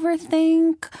can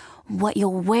overthink what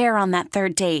you'll wear on that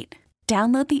third date.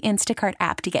 Download the Instacart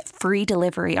app to get free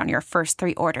delivery on your first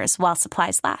 3 orders while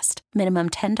supplies last. Minimum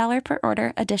 $10 per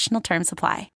order. Additional terms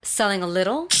apply. Selling a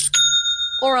little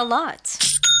or a lot?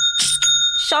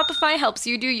 Shopify helps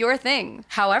you do your thing,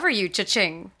 however you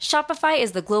cha-ching. Shopify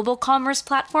is the global commerce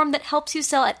platform that helps you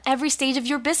sell at every stage of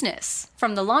your business.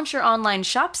 From the launch your online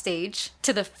shop stage,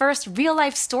 to the first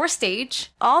real-life store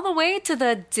stage, all the way to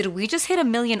the did we just hit 1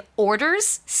 million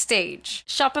orders stage.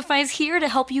 Shopify's here to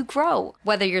help you grow.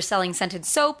 Whether you're selling scented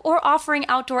soap or offering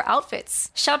outdoor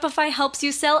outfits, Shopify helps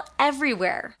you sell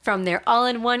everywhere. From their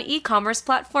all-in-one e-commerce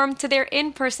platform to their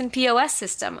in-person POS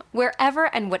system, wherever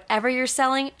and whatever you're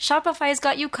selling, Shopify's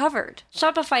got you covered.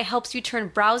 Shopify helps you turn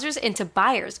browsers into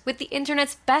buyers with the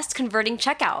internet's best converting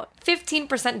checkout.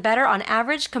 15% better on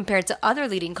average compared to other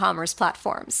leading commerce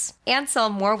platforms. And sell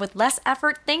more with less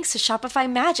effort thanks to Shopify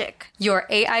Magic, your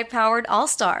AI-powered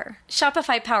all-star.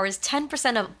 Shopify powers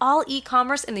 10% of all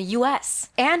e-commerce in the US.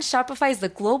 And Shopify is the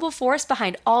global force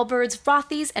behind Allbirds,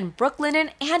 Rothy's, and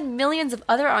Brooklinen, and millions of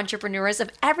other entrepreneurs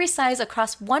of every size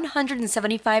across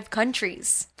 175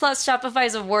 countries. Plus,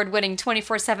 Shopify's award-winning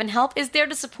 24/7 help is there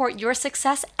to support your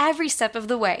success every step of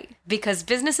the way. Because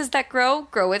businesses that grow,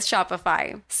 grow with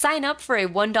Shopify. Sign up for a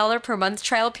 $1 per month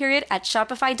trial period at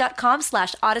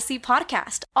shopify.com/Odyssey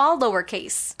Podcast, all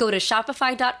lowercase. Go to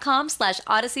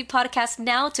shopify.com/Odyssey Podcast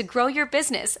now to grow your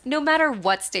business, no matter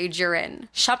what stage you're in.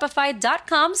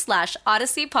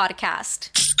 Shopify.com/Odyssey Podcast.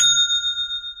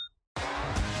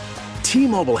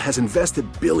 T-Mobile has invested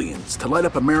billions to light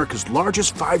up America's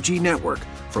largest 5G network,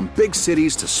 from big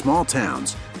cities to small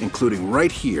towns, including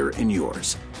right here in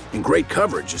yours. And great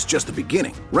coverage is just the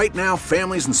beginning. Right now,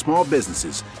 families and small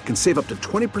businesses can save up to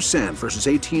 20% versus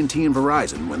AT&T and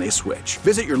Verizon when they switch.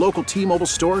 Visit your local T-Mobile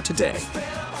store today.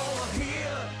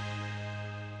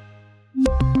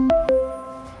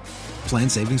 Plan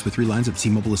savings with 3 lines of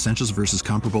T-Mobile Essentials versus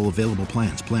comparable available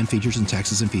plans. Plan features and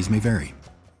taxes and fees may vary.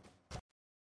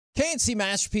 K&C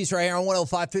Masterpiece right here on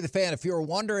 105 through the Fan. If you were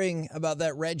wondering about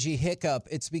that Reggie hiccup,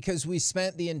 it's because we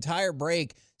spent the entire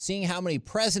break seeing how many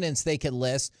presidents they could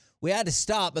list. We had to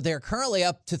stop, but they're currently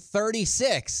up to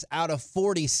 36 out of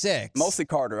 46. Mostly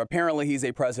Carter. Apparently, he's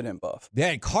a president buff.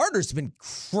 Yeah, Carter's been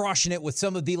crushing it with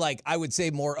some of the, I would say,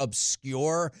 more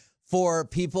obscure for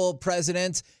people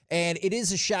presidents. And it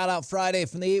is a shout-out Friday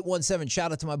from the 817.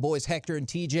 Shout out to my boys Hector and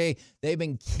TJ. They've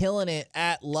been killing it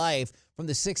at life. From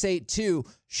the 682,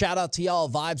 shout out to y'all.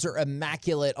 Vibes are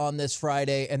immaculate on this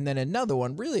Friday. And then another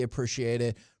one, really appreciate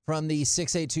it, from the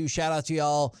 682. Shout out to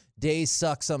y'all. Days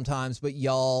suck sometimes, but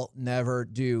y'all never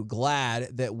do.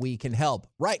 Glad that we can help.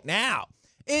 Right now,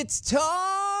 it's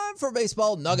time for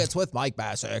Baseball Nuggets with Mike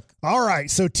Bassick. All right,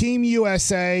 so Team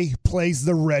USA plays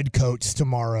the Redcoats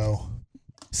tomorrow.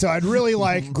 So I'd really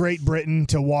like Great Britain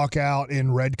to walk out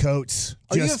in Redcoats.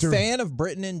 Are you a fan of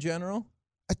Britain in general?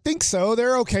 I think so.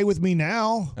 They're okay with me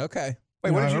now. Okay.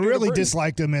 Wait, what did you do? I really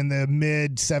disliked them in the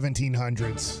mid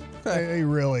 1700s. Okay. They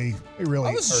really. I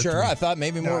was sure. Me. I thought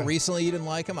maybe more recently you didn't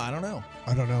like them. I don't know.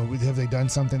 Have they done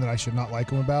something that I should not like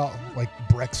them about, like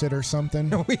Brexit or something?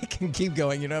 We can keep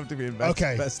going. You don't have to be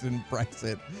invested in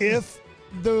Brexit.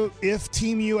 If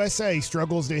Team USA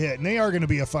struggles to hit, and they are going to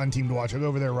be a fun team to watch. I'll go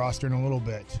over their roster in a little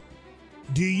bit.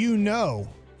 Do you know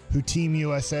who Team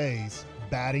USA's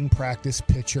batting practice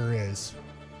pitcher is?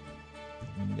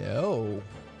 No.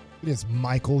 It is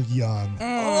Michael Young.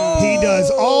 Oh. He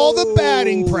does all the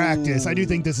batting practice. I do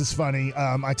think this is funny.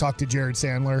 I talked to Jared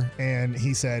Sandler, and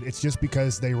he said it's just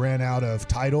because they ran out of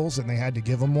titles and they had to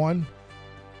give him one.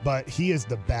 But he is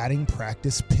the batting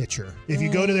practice pitcher. If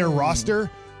you go to their roster,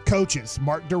 coaches,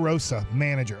 Mark DeRosa,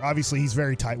 manager. Obviously, he's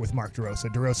very tight with Mark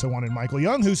DeRosa. DeRosa wanted Michael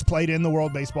Young, who's played in the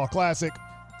World Baseball Classic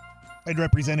and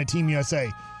represented Team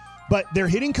USA. But their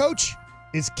hitting coach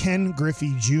is Ken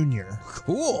Griffey Jr.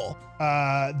 Cool.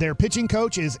 Their pitching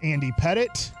coach is Andy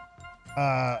Pettit.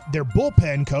 Their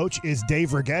bullpen coach is Dave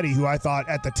Righetti, who I thought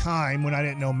at the time when I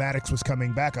didn't know Maddox was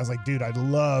coming back, I was like, dude, I'd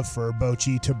love for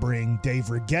Bochy to bring Dave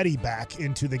Righetti back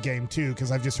into the game too,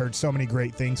 because I've just heard so many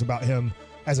great things about him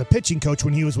as a pitching coach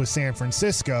when he was with San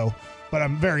Francisco. But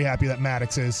I'm very happy that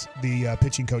Maddox is the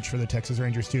pitching coach for the Texas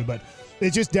Rangers too. But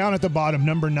it's just down at the bottom,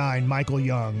 number 9, Michael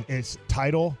Young. It's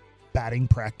title batting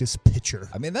practice pitcher.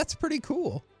 I mean, that's pretty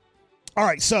cool. All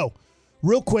right, so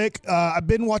real quick, I've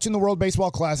been watching the World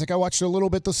Baseball Classic. I watched a little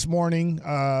bit this morning.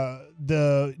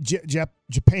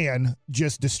 Japan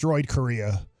just destroyed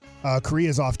Korea.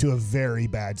 Korea's off to a very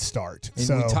bad start.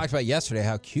 And we talked about yesterday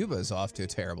how Cuba's off to a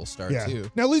terrible start,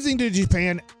 too. Now, losing to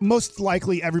Japan, most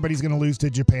likely everybody's going to lose to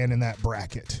Japan in that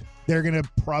bracket. They're going to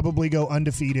probably go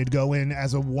undefeated, go in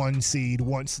as a 1 seed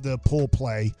once the pool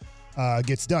play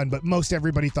gets done. But most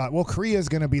everybody thought, well, Korea is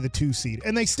going to be the 2 seed.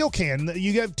 And they still can.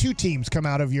 You have 2 teams come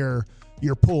out of your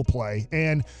pool play.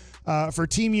 And for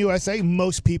Team USA,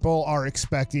 most people are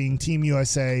expecting Team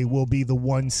USA will be the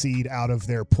 1 seed out of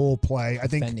their pool play. I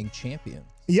think defending champion.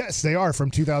 Yes, they are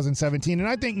from 2017. And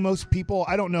I think most people,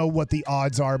 I don't know what the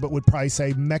odds are, but would probably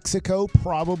say Mexico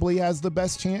probably has the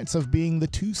best chance of being the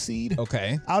 2 seed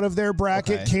out of their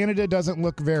bracket. Okay. Canada doesn't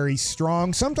look very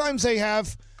strong. Sometimes they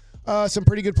have some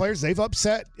pretty good players. They've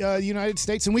upset the United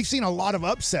States, and we've seen a lot of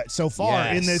upsets so far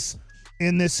in this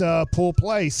pool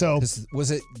play. So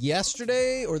was it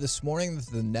yesterday or this morning that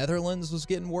the Netherlands was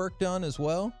getting work done as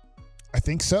well? I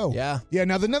think so. Yeah.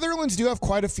 Now the Netherlands do have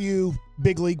quite a few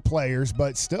big league players,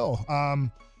 but still,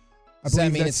 does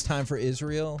that mean it's time for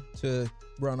Israel to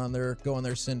go on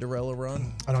their Cinderella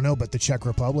run? I don't know, but the Czech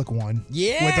Republic won.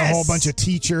 Yes! With a whole bunch of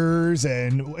teachers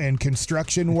and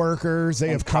construction workers. They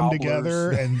have come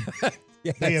together and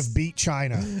yes. They have beat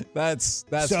China. That's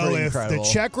so if incredible. The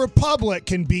Czech Republic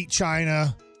can beat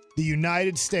China, the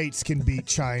United States can beat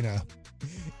China.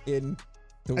 In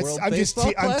the World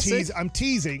Baseball Classic? I'm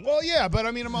teasing. Well, yeah, but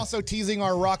I mean, I'm also teasing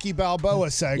our Rocky Balboa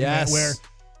segment where,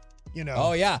 you know.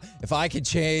 Oh, yeah. If I could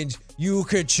change, you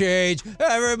could change.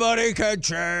 Everybody can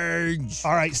change.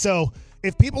 All right. So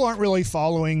if people aren't really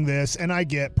following this, and I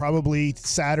get probably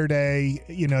Saturday,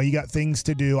 you got things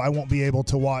to do. I won't be able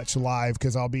to watch live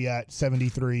because I'll be at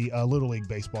 73 Little League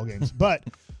baseball games. But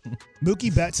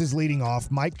Mookie Betts is leading off.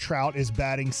 Mike Trout is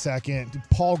batting second.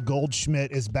 Paul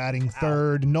Goldschmidt is batting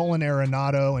third. Nolan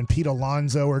Arenado and Pete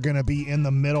Alonso are going to be in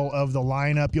the middle of the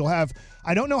lineup. You'll have,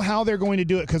 I don't know how they're going to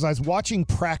do it because I was watching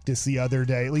practice the other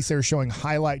day. At least they were showing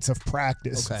highlights of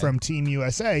practice from Team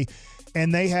USA.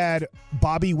 And they had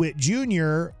Bobby Witt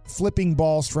Jr. flipping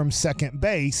balls from second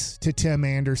base to Tim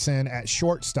Anderson at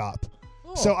shortstop.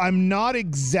 Oh. So I'm not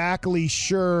exactly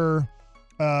sure,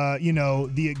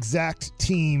 the exact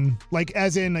team, like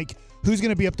as in like who's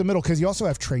going to be up the middle, because you also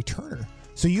have Trey Turner.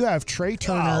 So you have Trey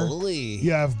Turner,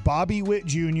 you have Bobby Witt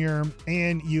Jr.,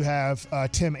 and you have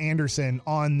Tim Anderson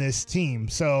on this team.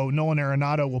 So Nolan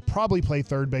Arenado will probably play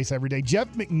third base every day.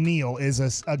 Jeff McNeil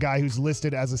is a guy who's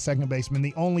listed as a second baseman,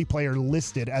 the only player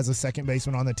listed as a second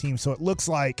baseman on the team. So it looks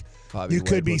like Bobby you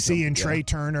could be seeing Trey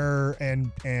Turner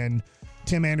and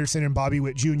Tim Anderson and Bobby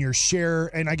Witt Jr. share,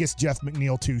 and I guess Jeff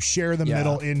McNeil too, share the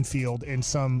middle infield in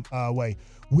some way.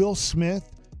 Will Smith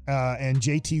and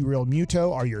JT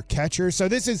Realmuto are your catchers. So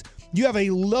you have a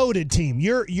loaded team.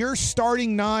 Your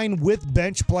starting 9 with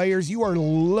bench players. You are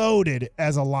loaded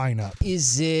as a lineup.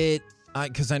 Is it,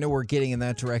 because I know we're getting in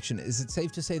that direction, is it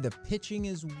safe to say the pitching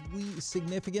is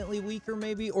significantly weaker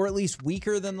maybe, or at least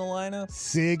weaker than the lineup?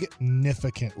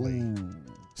 Significantly. Ooh.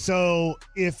 So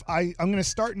if I'm going to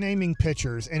start naming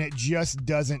pitchers, and it just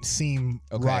doesn't seem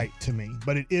right to me,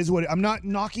 but it is what I'm not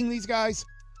knocking these guys.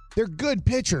 They're good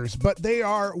pitchers, but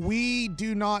we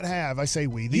do not have, I say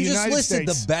we, the you United just listed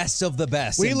States, the best of the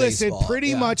best. We in listed baseball.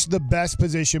 pretty much the best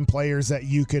position players that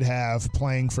you could have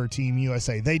playing for Team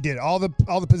USA. They did. All the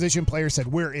position players said,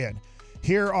 we're in.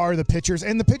 Here are the pitchers.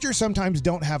 And the pitchers sometimes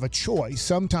don't have a choice.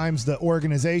 Sometimes the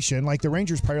organization, like the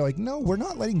Rangers probably like, no, we're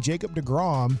not letting Jacob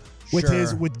deGrom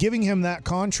with giving him that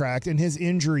contract and his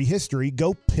injury history,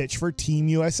 go pitch for Team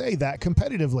USA that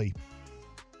competitively.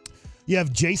 You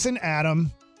have Jason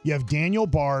Adam. You have Daniel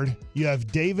Bard. You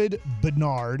have David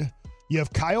Bednar. You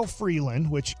have Kyle Freeland,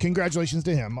 which congratulations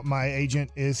to him. My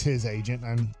agent is his agent.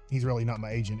 He's really not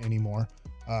my agent anymore.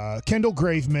 Kendall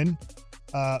Graveman,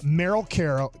 Merrill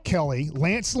Kelly,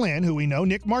 Lance Lynn, who we know,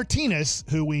 Nick Martinez,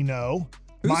 who we know,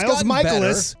 Miles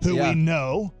Michaelis, who we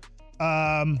know,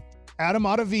 Adam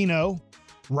Ottavino,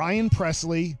 Ryan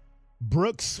Presley,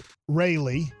 Brooks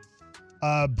Raley,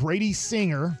 Brady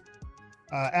Singer,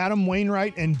 Adam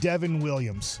Wainwright, and Devin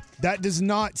Williams. That does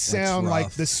not sound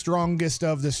like the strongest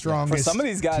of the strongest. For some of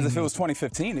these guys, if it was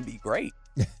 2015, it'd be great.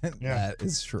 That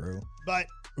is true. But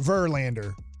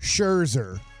Verlander,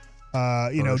 Scherzer,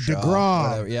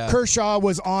 DeGrom, Kershaw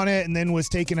was on it and then was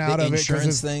taken out of it.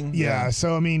 Insurance thing. Yeah.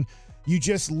 So, I mean, you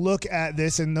just look at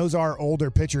this, and those are older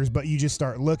pitchers, but you just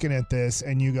start looking at this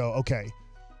and you go, okay,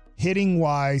 hitting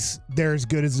wise, they're as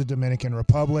good as the Dominican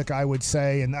Republic, I would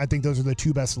say. And I think those are the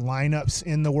 2 best lineups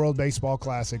in the World Baseball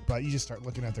Classic. But you just start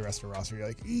looking at the rest of the roster. You're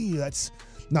like, that's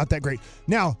not that great.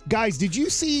 Now, guys, did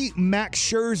you see Max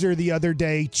Scherzer the other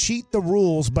day cheat the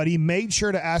rules, but he made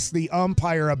sure to ask the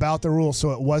umpire about the rules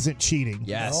so it wasn't cheating?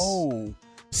 Yes. No.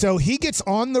 So he gets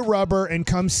on the rubber and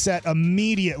comes set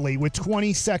immediately with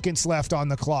 20 seconds left on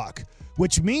the clock,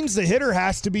 which means the hitter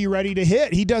has to be ready to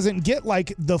hit. He doesn't get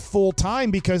like the full time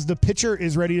because the pitcher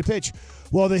is ready to pitch.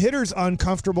 Well, the hitter's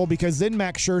uncomfortable because then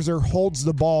Max Scherzer holds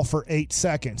the ball for 8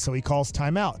 seconds. So he calls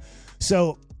timeout.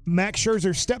 So Max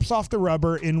Scherzer steps off the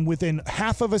rubber and within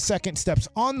half of a second steps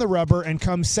on the rubber and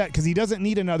comes set because he doesn't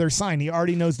need another sign. He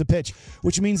already knows the pitch,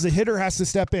 which means the hitter has to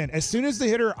step in. As soon as the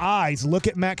hitter eyes look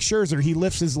at Max Scherzer, he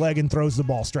lifts his leg and throws the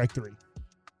ball, strike 3.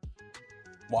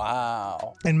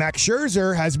 Wow. And Max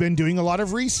Scherzer has been doing a lot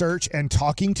of research and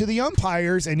talking to the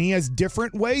umpires, and he has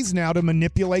different ways now to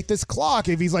manipulate this clock.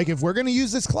 If he's like, if we're going to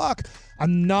use this clock,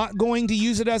 I'm not going to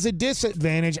use it as a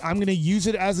disadvantage. I'm going to use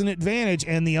it as an advantage.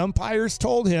 And the umpires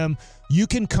told him, you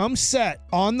can come set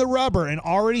on the rubber and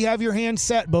already have your hand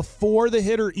set before the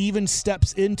hitter even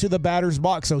steps into the batter's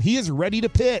box. So he is ready to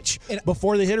pitch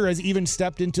before the hitter has even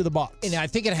stepped into the box. And I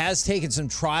think it has taken some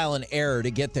trial and error to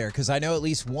get there, because I know at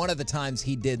least one of the times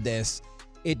he did this,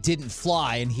 it didn't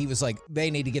fly, and he was like,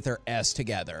 they need to get their S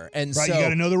together. And right, so, you got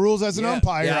to know the rules as an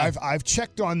umpire. Yeah. I've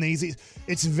checked on these.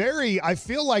 It's I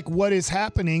feel like what is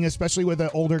happening, especially with an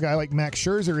older guy like Max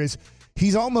Scherzer, is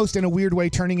he's almost in a weird way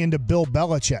turning into Bill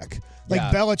Belichick.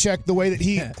 Belichick, the way that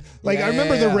he, I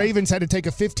remember the Ravens had to take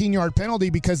a 15-yard penalty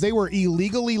because they were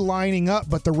illegally lining up,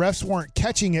 but the refs weren't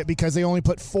catching it because they only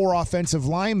put 4 offensive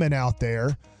linemen out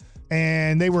there,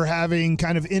 and they were having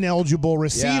kind of ineligible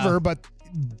receiver, but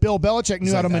Bill Belichick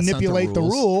knew how to manipulate the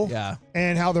rule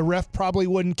and how the ref probably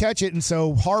wouldn't catch it. And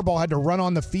so Harbaugh had to run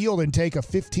on the field and take a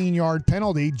 15-yard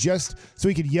penalty just so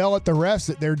he could yell at the refs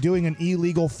that they're doing an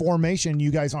illegal formation.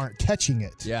 You guys aren't catching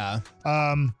it. Yeah.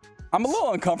 I'm a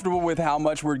little uncomfortable with how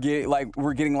much we're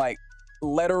getting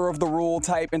letter of the rule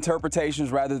type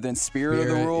interpretations rather than spirit of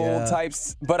the rule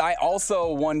types. But I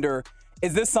also wonder,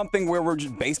 is this something where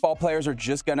baseball players are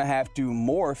just going to have to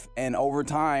morph and over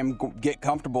time get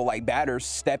comfortable like batters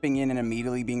stepping in and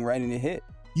immediately being ready to hit?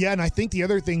 Yeah, and I think the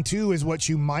other thing, too, is what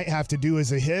you might have to do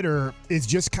as a hitter is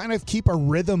just kind of keep a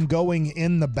rhythm going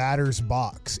in the batter's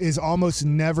box, is almost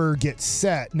never get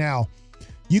set. Now,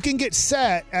 You can get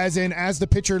set as the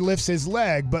pitcher lifts his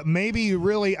leg, but maybe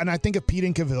really, and I think of Pete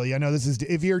Incaviglia. I know this is,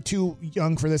 if you're too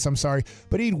young for this, I'm sorry,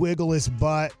 but he'd wiggle his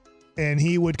butt and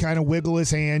he would kind of wiggle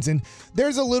his hands. And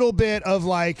there's a little bit of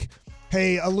like,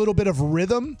 hey, a little bit of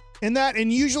rhythm in that.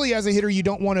 And usually as a hitter, you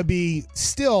don't want to be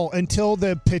still until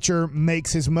the pitcher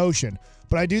makes his motion.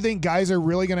 But I do think guys are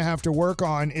really going to have to work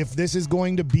on, if this is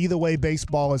going to be the way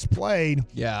baseball is played.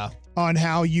 Yeah. On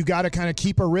how you got to kind of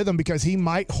keep a rhythm, because he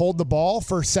might hold the ball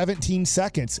for 17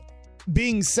 seconds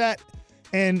being set.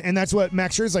 And that's what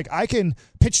Max Scherzer's like. I can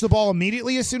pitch the ball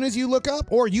immediately as soon as you look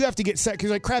up, or you have to get set because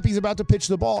like, crap, he's about to pitch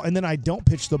the ball. And then I don't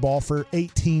pitch the ball for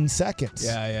 18 seconds.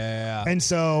 Yeah. And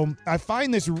so I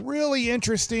find this really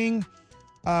interesting.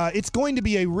 It's going to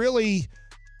be a really,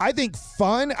 I think,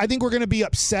 fun. I think we're going to be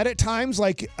upset at times,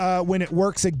 like when it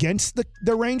works against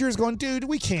the Rangers, going, dude,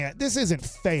 we can't. This isn't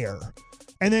fair.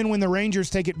 And then when the Rangers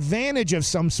take advantage of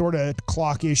some sort of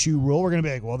clock issue rule, we're going to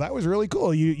be like, well, that was really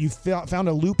cool. You found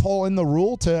a loophole in the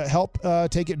rule to help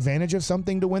take advantage of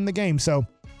something to win the game. So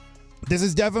this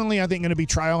is definitely, I think, going to be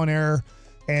trial and error.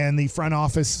 And the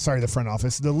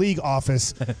league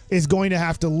office is going to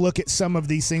have to look at some of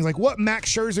these things. Like what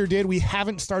Max Scherzer did, we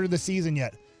haven't started the season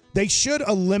yet. They should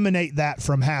eliminate that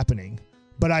from happening.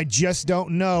 But I just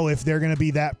don't know if they're going to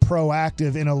be that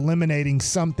proactive in eliminating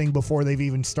something before they've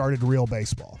even started real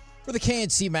baseball. For the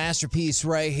KNC Masterpiece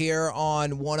right here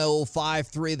on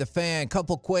 105.3 The Fan.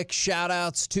 Couple quick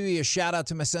shout-outs to you. Shout out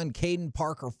to my son, Caden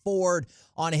Parker Ford,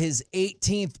 on his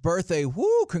 18th birthday.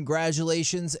 Woo!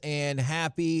 Congratulations and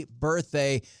happy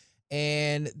birthday.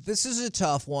 And this is a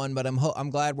tough one, but I'm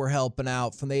glad we're helping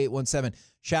out. From the 817.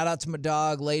 Shout out to my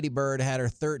dog, Lady Bird. Had her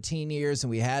 13 years,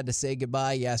 and we had to say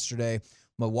goodbye yesterday.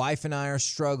 My wife and I are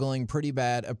struggling pretty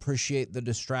bad. Appreciate the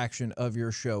distraction of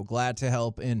your show. Glad to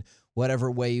help in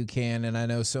whatever way you can. And I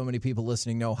know so many people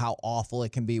listening know how awful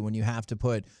it can be when you have to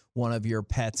put one of your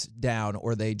pets down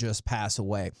or they just pass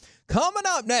away. Coming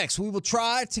up next, we will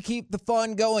try to keep the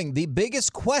fun going. The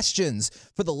biggest questions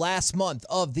for the last month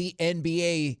of the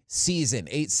NBA season.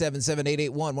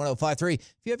 877-881-1053. If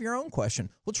you have your own question,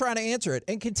 we'll try to answer it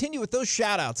and continue with those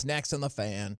shout-outs next on The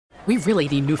Fan. We really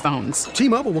need new phones.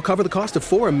 T-Mobile will cover the cost of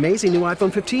 4 amazing new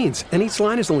iPhone 15s, and each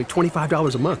line is only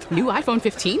 $25 a month. New iPhone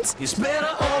 15s? It's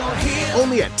better over here.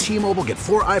 Only at T-Mobile, get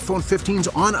 4 iPhone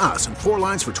 15s on us and 4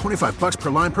 lines for $25 per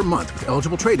line per month with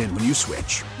eligible trade-in when you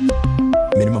switch.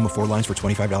 Minimum of 4 lines for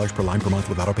 $25 per line per month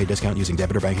with autopay discount using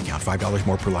debit or bank account. $5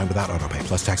 more per line without autopay,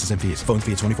 plus taxes and fees. Phone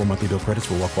fee at 24 monthly bill credits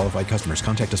for well-qualified customers.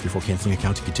 Contact us before canceling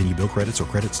account to continue bill credits or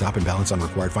credit stop and balance on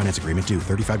required finance agreement due.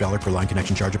 $35 per line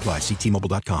connection charge applies. See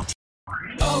T-Mobile.com.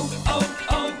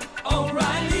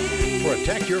 O'Reilly.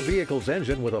 Protect your vehicle's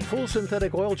engine with a full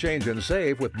synthetic oil change and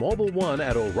save with Mobil 1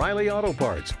 at O'Reilly Auto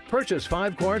Parts. Purchase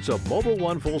 5 quarts of Mobil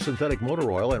 1 full synthetic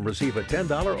motor oil and receive a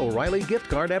 $10 O'Reilly gift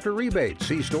card after rebate.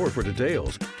 See store for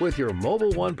details. With your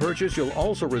Mobil 1 purchase, you'll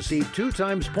also receive 2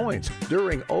 times points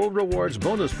during O Rewards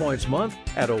Bonus Points Month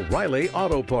at O'Reilly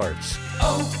Auto Parts.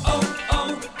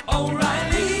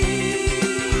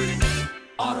 O'Reilly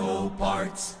Auto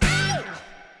Parts.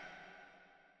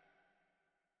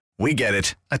 We get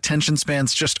it. Attention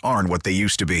spans just aren't what they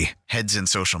used to be. Heads in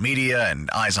social media and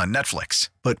eyes on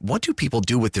Netflix. But what do people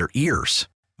do with their ears?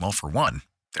 Well, for one,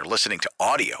 they're listening to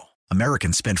audio.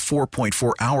 Americans spend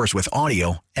 4.4 hours with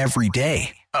audio every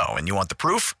day. Oh, and you want the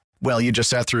proof? Well, you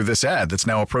just sat through this ad that's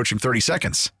now approaching 30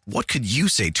 seconds. What could you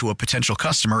say to a potential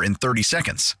customer in 30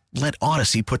 seconds? Let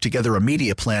Odyssey put together a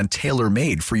media plan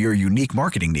tailor-made for your unique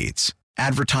marketing needs.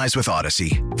 Advertise with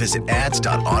Odyssey. Visit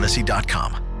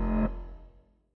ads.odyssey.com.